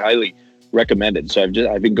highly recommended. So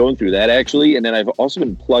I've been going through that actually, and then I've also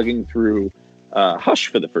been plugging through Hush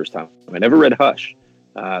for the first time. I never read Hush,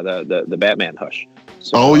 the Batman Hush.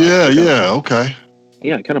 So, okay.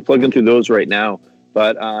 Yeah, I kind of plugged through those right now.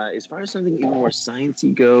 But as far as something even more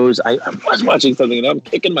sciencey goes, I was watching something and I'm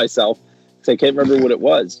kicking myself because I can't remember what it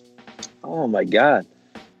was. Oh my God!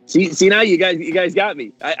 See now you guys got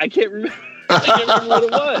me. I can't remember. I can't remember what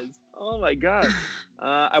it was. Oh my God!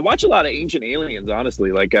 I watch a lot of Ancient Aliens.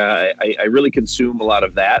 Honestly, like I really consume a lot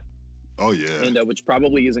of that. Oh yeah, and which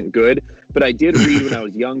probably isn't good, but I did read when I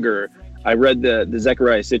was younger. I read the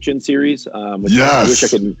Zecharia Sitchin series. Which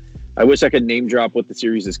yes. I wish I could name drop what the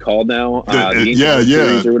series is called now. The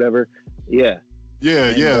series or whatever. Yeah.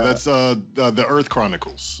 That's the Earth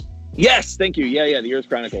Chronicles. Yes, thank you. Yeah, the Earth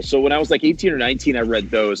Chronicles. So when I was like 18 or 19, I read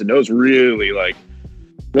those, and those really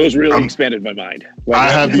expanded my mind. I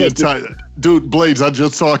have the entire dude, Blades. I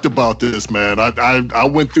just talked about this, man. I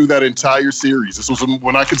went through that entire series. This was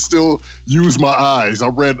when I could still use my eyes. I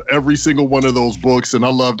read every single one of those books, and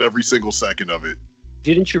I loved every single second of it.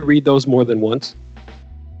 Didn't you read those more than once?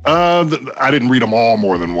 I didn't read them all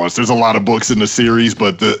more than once. There's a lot of books in the series,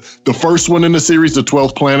 but the first one in the series, The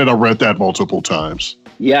 12th Planet, I read that multiple times.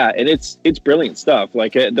 Yeah, and it's brilliant stuff.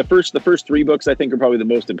 Like the first three books, I think, are probably the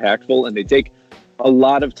most impactful, and they take a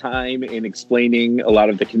lot of time in explaining a lot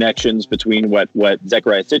of the connections between what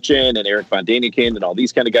Zecharia Sitchin and Eric von Däniken and all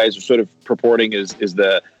these kind of guys are sort of purporting is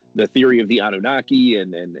the theory of the Anunnaki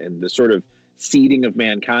and the sort of seeding of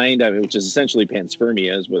mankind, which is essentially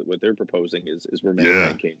panspermia, is what they're proposing is where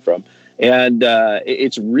mankind came from. And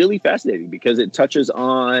it's really fascinating because it touches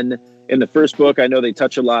on, in the first book, I know they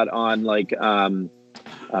touch a lot on like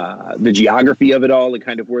the geography of it all and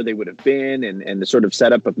kind of where they would have been and the sort of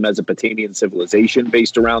setup of Mesopotamian civilization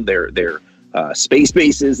based around their space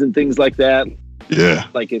bases and things like that. Yeah.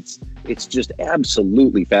 Like it's just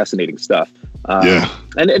absolutely fascinating stuff.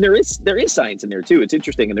 And there is science in there too. It's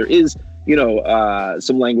interesting. And there is,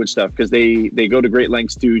 some language stuff because they go to great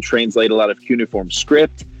lengths to translate a lot of cuneiform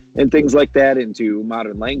script and things like that into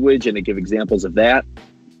modern language. And they give examples of that.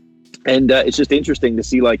 And it's just interesting to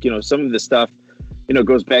see some of the stuff,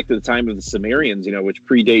 goes back to the time of the Sumerians, which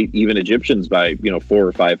predate even Egyptians by, 4,000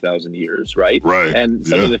 or 5,000 years. Right. Right. And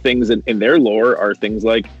some of the things in their lore are things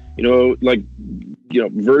like,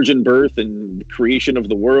 virgin birth and creation of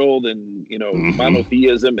the world and,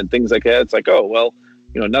 monotheism and things like that. It's like, oh, well,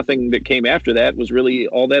 nothing that came after that was really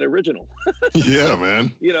all that original. Yeah,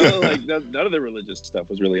 man. None of the religious stuff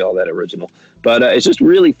was really all that original. But it's just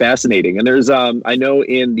really fascinating. And there's, I know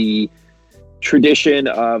in the tradition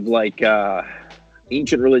of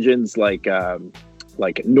ancient religions like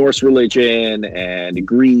Norse religion and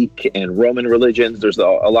Greek and Roman religions, there's a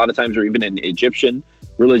lot of times, or even in Egyptian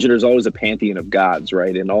religion, there's always a pantheon of gods,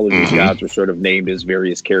 right? And all of these gods are sort of named as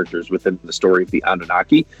various characters within the story of the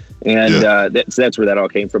Anunnaki. And that's where that all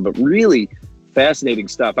came from. But really fascinating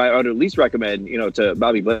stuff. I would at least recommend, to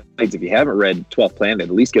Bobby Blades, if you haven't read 12th Planet,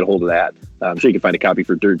 at least get a hold of that. I'm sure you can find a copy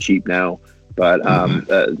for dirt cheap now. But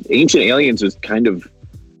Ancient Aliens is kind of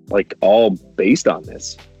all based on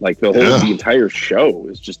this. The entire show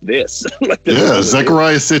is just this.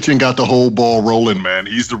 Zecharia Sitchin got the whole ball rolling, man.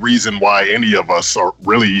 He's the reason why any of us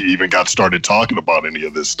really even got started talking about any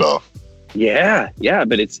of this stuff. Yeah,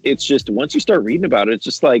 but it's just once you start reading about it, it's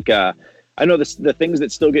just I know the things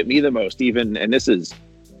that still get me the most, even, and this is,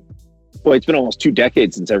 it's been almost 2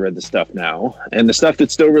 decades since I read the stuff now. And the stuff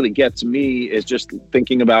that still really gets me is just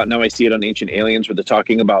thinking about, now I see it on Ancient Aliens, where they're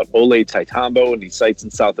talking about Olle Taitambo and these sites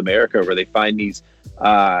in South America where they find these,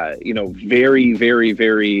 very, very,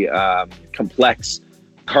 very complex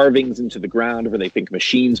carvings into the ground where they think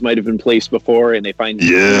machines might have been placed before. And they find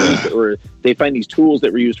these tools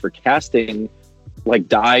that were used for casting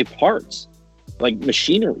die parts,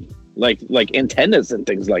 machinery. Like antennas and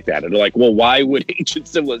things like that. And they're like, well, why would ancient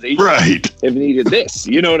civilization have needed this?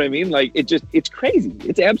 You know what I mean? It's crazy.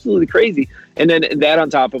 It's absolutely crazy. And then that on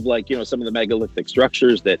top of some of the megalithic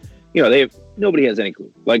structures that, nobody has any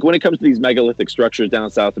clue. When it comes to these megalithic structures down in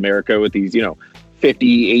South America with these,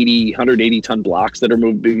 50, 80, 180 ton blocks that are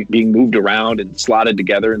being moved around and slotted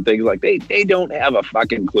together and things they don't have a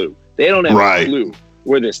fucking clue. They don't have a clue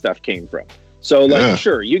where this stuff came from. So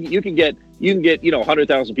sure, you can get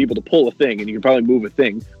 100,000 people to pull a thing and you can probably move a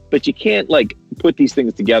thing, but you can't like put these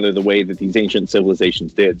things together the way that these ancient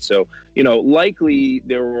civilizations did. So, likely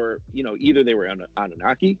there were, either they were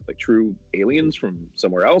Anunnaki, like true aliens from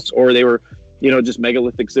somewhere else, or they were, just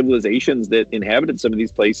megalithic civilizations that inhabited some of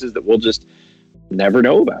these places that we'll just never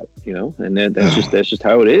know about, and then that's just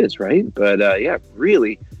how it is, right? But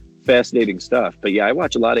really fascinating stuff. But yeah, I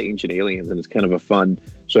watch a lot of Ancient Aliens, and it's kind of a fun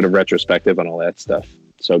sort of retrospective on all that stuff.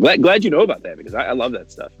 So glad you know about that, because I love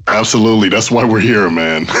that stuff. Absolutely. That's why we're here,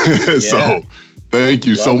 man. So thank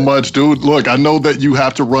you so much, dude. Look, I know that you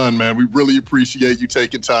have to run, man. We really appreciate you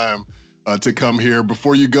taking time to come here.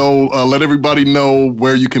 Before you go, let everybody know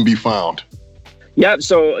where you can be found. Yeah.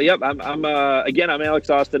 So, I'm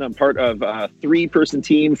Alex Austin. I'm part of a 3-person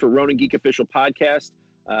team for Ronin Geek Official Podcast.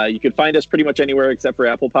 You can find us pretty much anywhere except for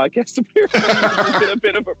Apple Podcasts. It's been a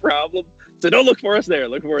bit of a problem. So don't look for us there.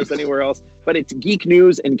 Look for us anywhere else. But it's geek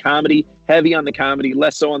news and comedy, heavy on the comedy,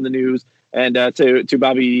 less so on the news. And to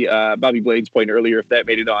Bobby Blade's point earlier, if that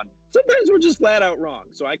made it on, sometimes we're just flat out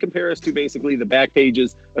wrong. So I compare us to basically the back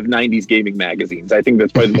pages of 90s gaming magazines. I think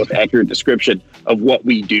that's probably the most accurate description of what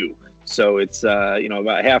we do. So it's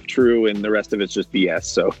about half true, and the rest of it's just BS.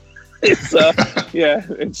 So it's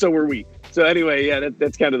and so are we. So anyway,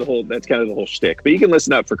 that's kind of the whole shtick. But you can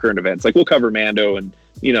listen up for current events. Like we'll cover Mando and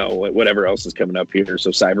whatever else is coming up here. So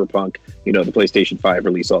Cyberpunk, the PlayStation 5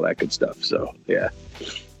 release, all that good stuff. So yeah.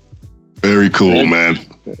 Very cool, man.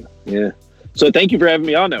 Yeah. So thank you for having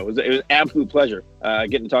me on. Though it was an absolute pleasure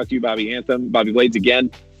getting to talk to you, Bobby Anthem, Bobby Blades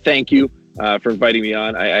again. Thank you for inviting me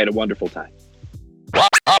on. I had a wonderful time.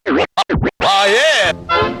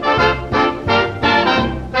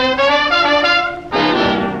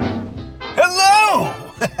 Hello!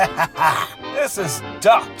 This is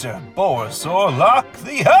Dr. Boris Orlock,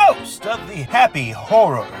 the host of the Happy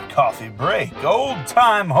Horror Coffee Break Old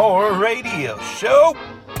Time Horror Radio Show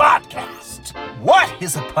podcast. What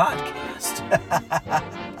is a podcast?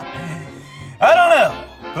 I don't know,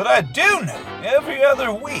 but I do know every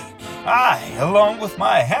other week I, along with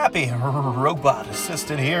my happy robot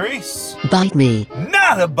assistant here, Bite me.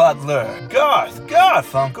 Not a butler, Garth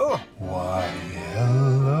Garfunkel. Why,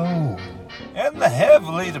 hello. And the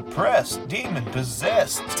heavily depressed,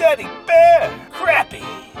 demon-possessed Teddy Bear, Crappy.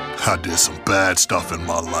 I did some bad stuff in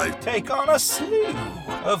my life. Take on a slew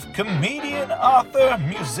of comedian, author,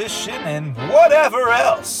 musician, and whatever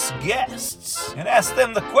else guests, and ask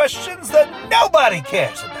them the questions that nobody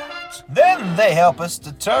cares about. Then they help us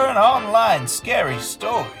to turn online scary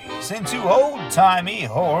stories into old-timey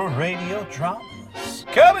horror radio dramas.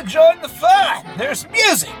 Come and join the fun. There's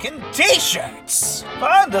music and t-shirts.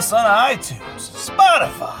 Find us on iTunes,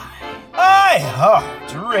 Spotify,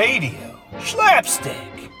 iHeartRadio,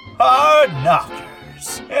 Slapstick, Hard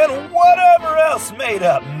Knockers, and whatever else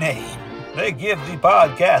made-up name they give the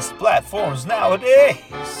podcast platforms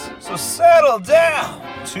nowadays. So settle down,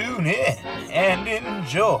 tune in, and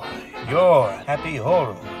enjoy your Happy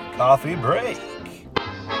Horror Coffee Break.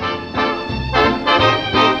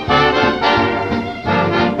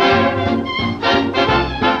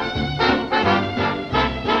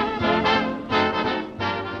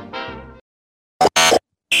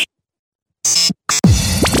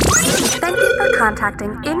 Thank you for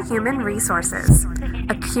contacting Inhuman Resources,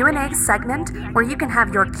 a Q&A segment where you can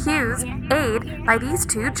have your Q's aid by these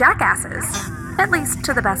two jackasses, at least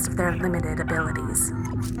to the best of their limited abilities.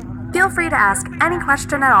 Feel free to ask any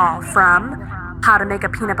question at all, from how to make a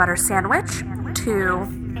peanut butter sandwich, to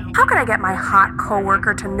how can I get my hot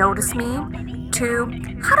coworker to notice me, to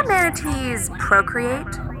how do manatees procreate?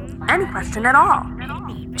 Any question at all.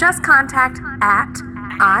 Just contact at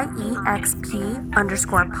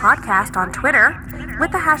IEXP_podcast on Twitter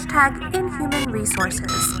with the hashtag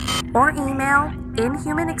InhumanResources, or email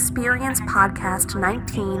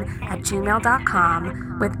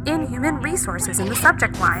inhumanexperiencepodcast19@gmail.com with Inhuman Resources in the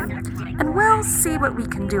subject line, and we'll see what we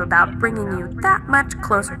can do about bringing you that much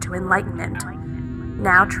closer to enlightenment.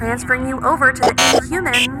 Now transferring you over to the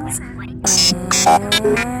Inhumans, and...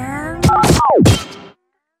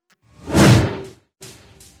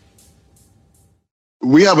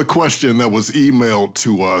 We have a question that was emailed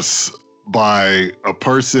to us by a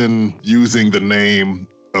person using the name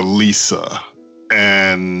Elisa.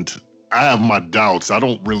 And I have my doubts. I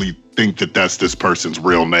don't really think that that's this person's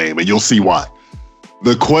real name, and you'll see why.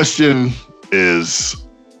 The question is,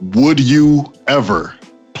 would you ever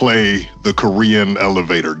play the Korean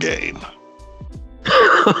elevator game?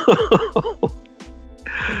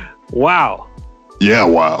 Wow. Yeah,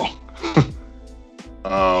 wow.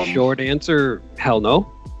 Short answer, hell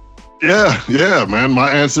no. Yeah, man. My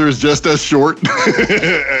answer is just as short.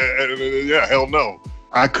 Yeah, hell no.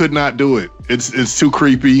 I could not do it. It's too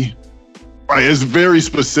creepy. Right, it's very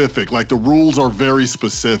specific. Like the rules are very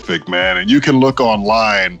specific, man. And you can look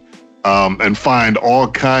online and find all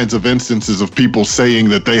kinds of instances of people saying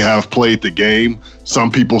that they have played the game.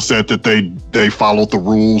 Some people said that they followed the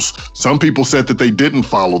rules. Some people said that they didn't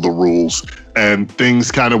follow the rules, and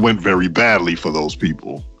things kind of went very badly for those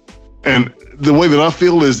people. And the way that I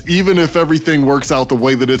feel is, even if everything works out the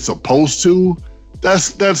way that it's supposed to,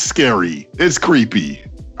 that's scary. It's creepy.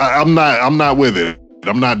 I'm not with it.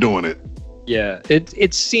 I'm not doing it. Yeah,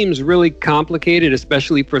 it seems really complicated,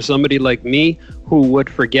 especially for somebody like me who would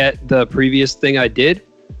forget the previous thing I did.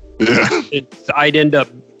 Yeah. I'd end up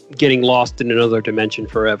getting lost in another dimension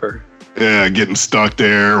forever. Yeah, getting stuck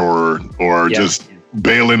there or just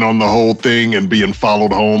bailing on the whole thing and being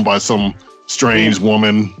followed home by some strange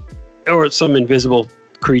woman. Or some invisible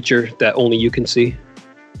creature that only you can see.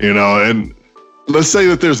 You know, and let's say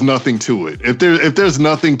that there's nothing to it. If there's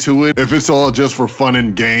nothing to it, if it's all just for fun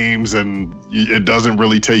and games and it doesn't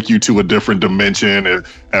really take you to a different dimension,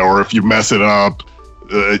 or if you mess it up,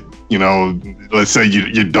 you know, let's say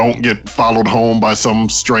you don't get followed home by some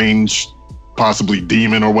strange, possibly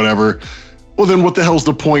demon or whatever, well, then what the hell's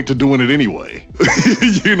the point to doing it anyway?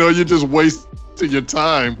 You know, you're just wasting your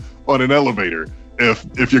time on an elevator.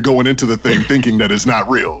 If you're going into the thing thinking that it's not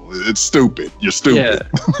real, it's stupid. You're stupid. Yeah.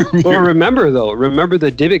 Well, remember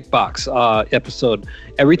the Dybbuk box episode.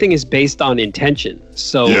 Everything is based on intention.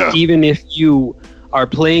 So even if you are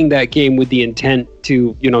playing that game with the intent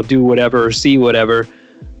to, you know, do whatever or see whatever,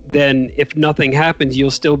 then if nothing happens,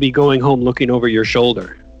 you'll still be going home looking over your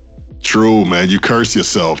shoulder. True, man. You curse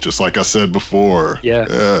yourself, just like I said before.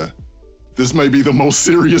 Yeah. This may be the most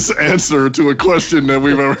serious answer to a question that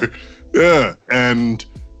we've ever. Yeah, and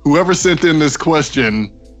whoever sent in this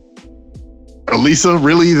question, Elisa,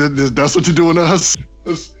 really? That's what you're doing to us?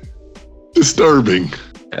 That's disturbing.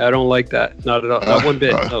 I don't like that. Not at all. Not one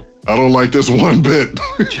bit. No. I don't like this one bit.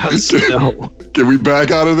 Just no. Can we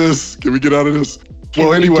back out of this? Can we get out of this? Can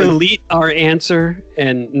we delete our answer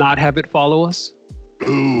and not have it follow us?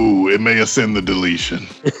 Ooh, it may ascend the deletion.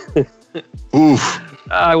 Oof.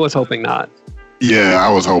 I was hoping not. Yeah, I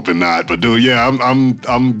was hoping not, but dude, yeah,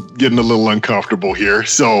 I'm getting a little uncomfortable here.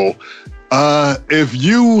 So, if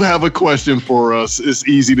you have a question for us, it's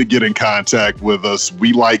easy to get in contact with us.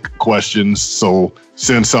 We like questions, so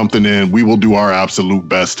send something in. We will do our absolute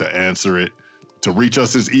best to answer it. To reach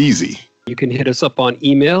us is easy. You can hit us up on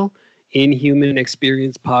email,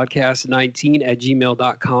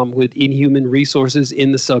 inhumanexperiencepodcast19@gmail.com with Inhuman Resources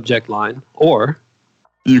in the subject line, or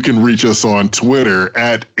you can reach us on Twitter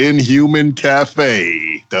 @Inhuman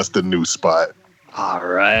Cafe. That's the new spot. All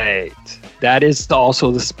right. That is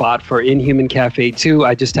also the spot for Inhuman Cafe too.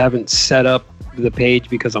 I just haven't set up the page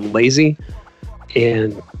because I'm lazy.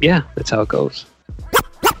 And yeah, that's how it goes.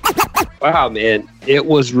 Wow, man. It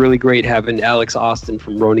was really great having Alex Austin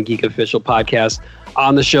from Ronin Geek Official Podcast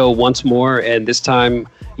on the show once more. And this time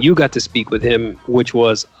you got to speak with him, which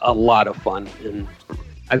was a lot of fun. And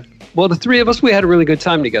the three of us, we had a really good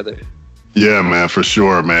time together. Yeah, man, for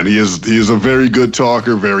sure, man. He is a very good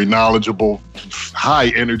talker, very knowledgeable,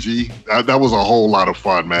 high energy. That was a whole lot of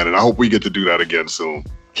fun, man. And I hope we get to do that again soon.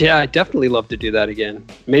 Yeah, I'd definitely love to do that again.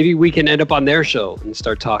 Maybe we can end up on their show and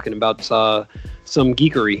start talking about some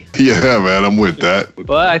geekery. Yeah, man, I'm with that.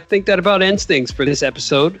 But I think that about ends things for this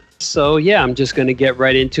episode. So yeah, I'm just going to get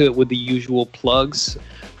right into it with the usual plugs.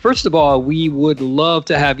 First of all, we would love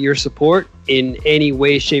to have your support in any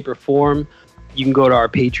way, shape, or form. You can go to our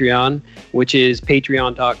Patreon, which is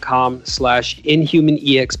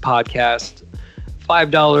patreon.com/InhumanEXPodcast.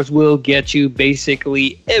 $5 will get you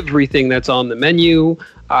basically everything that's on the menu.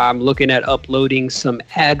 I'm looking at uploading some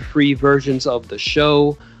ad-free versions of the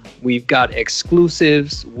show. We've got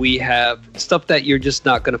exclusives. We have stuff that you're just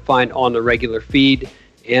not going to find on the regular feed.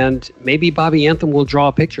 And maybe Bobby Anthem will draw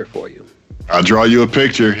a picture for you. I'll draw you a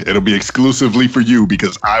picture. It'll be exclusively for you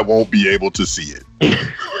because I won't be able to see it.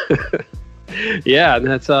 Yeah,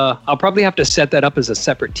 that's I'll probably have to set that up as a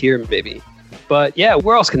separate tier maybe. But yeah,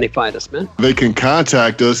 where else can they find us, man? They can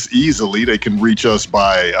contact us easily. They can reach us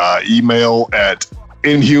by email at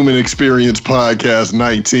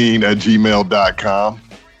inhumanexperiencepodcast19@gmail.com.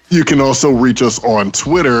 You can also reach us on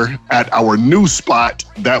Twitter at our new spot.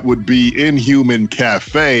 That would be Inhuman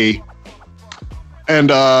Cafe.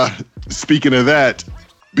 And speaking of that,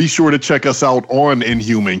 be sure to check us out on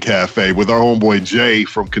Inhuman Cafe with our homeboy Jay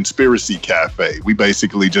from Conspiracy Cafe. We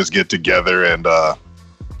basically just get together and, I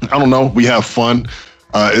don't know, we have fun.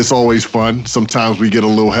 It's always fun. Sometimes we get a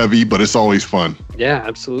little heavy, but it's always fun. Yeah,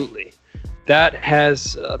 absolutely. That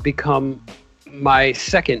has become my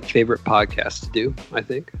second favorite podcast to do, I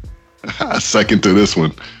think. Second to this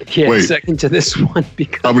one. Yeah, Wait, second to this one.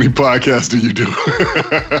 Because how many podcasts do you do?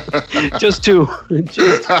 just two.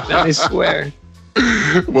 I swear.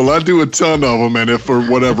 Well, I do a ton of them, and if for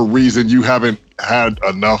whatever reason you haven't had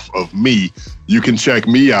enough of me, you can check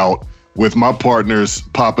me out with my partners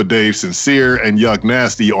Papa Dave Sincere and Yuck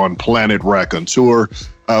Nasty on Planet Raconteur.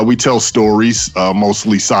 We tell stories,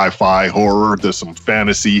 mostly sci-fi, horror. There's some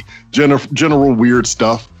fantasy, general weird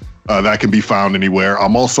stuff that can be found anywhere.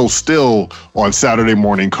 I'm also still on Saturday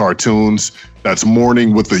morning cartoons. That's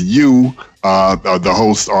Morning with a U. The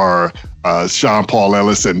hosts are Sean Paul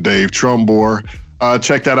Ellis and Dave Trumbore.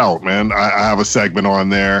 Check that out, man. I have a segment on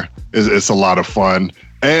there. It's a lot of fun.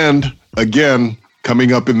 And again,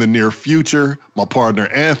 coming up in the near future, my partner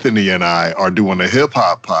Anthony and I are doing a hip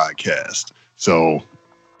hop podcast. So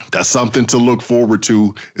that's something to look forward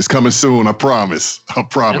to. It's coming soon. I promise. I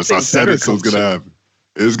said it, so it's going to happen.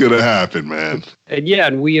 It's going to happen, man. And yeah,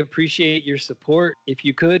 and we appreciate your support. If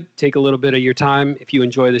you could take a little bit of your time, if you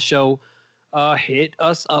enjoy the show, hit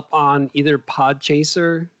us up on either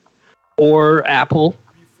Podchaser or Apple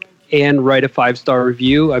and write a 5-star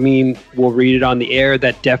review. I mean, we'll read it on the air.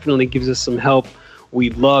 That definitely gives us some help. We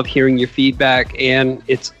love hearing your feedback, and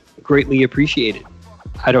it's greatly appreciated.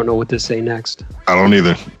 I don't know what to say next. I don't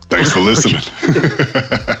either. Thanks for listening.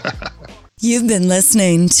 You've been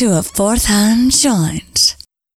listening to a Fourth Hand Joint.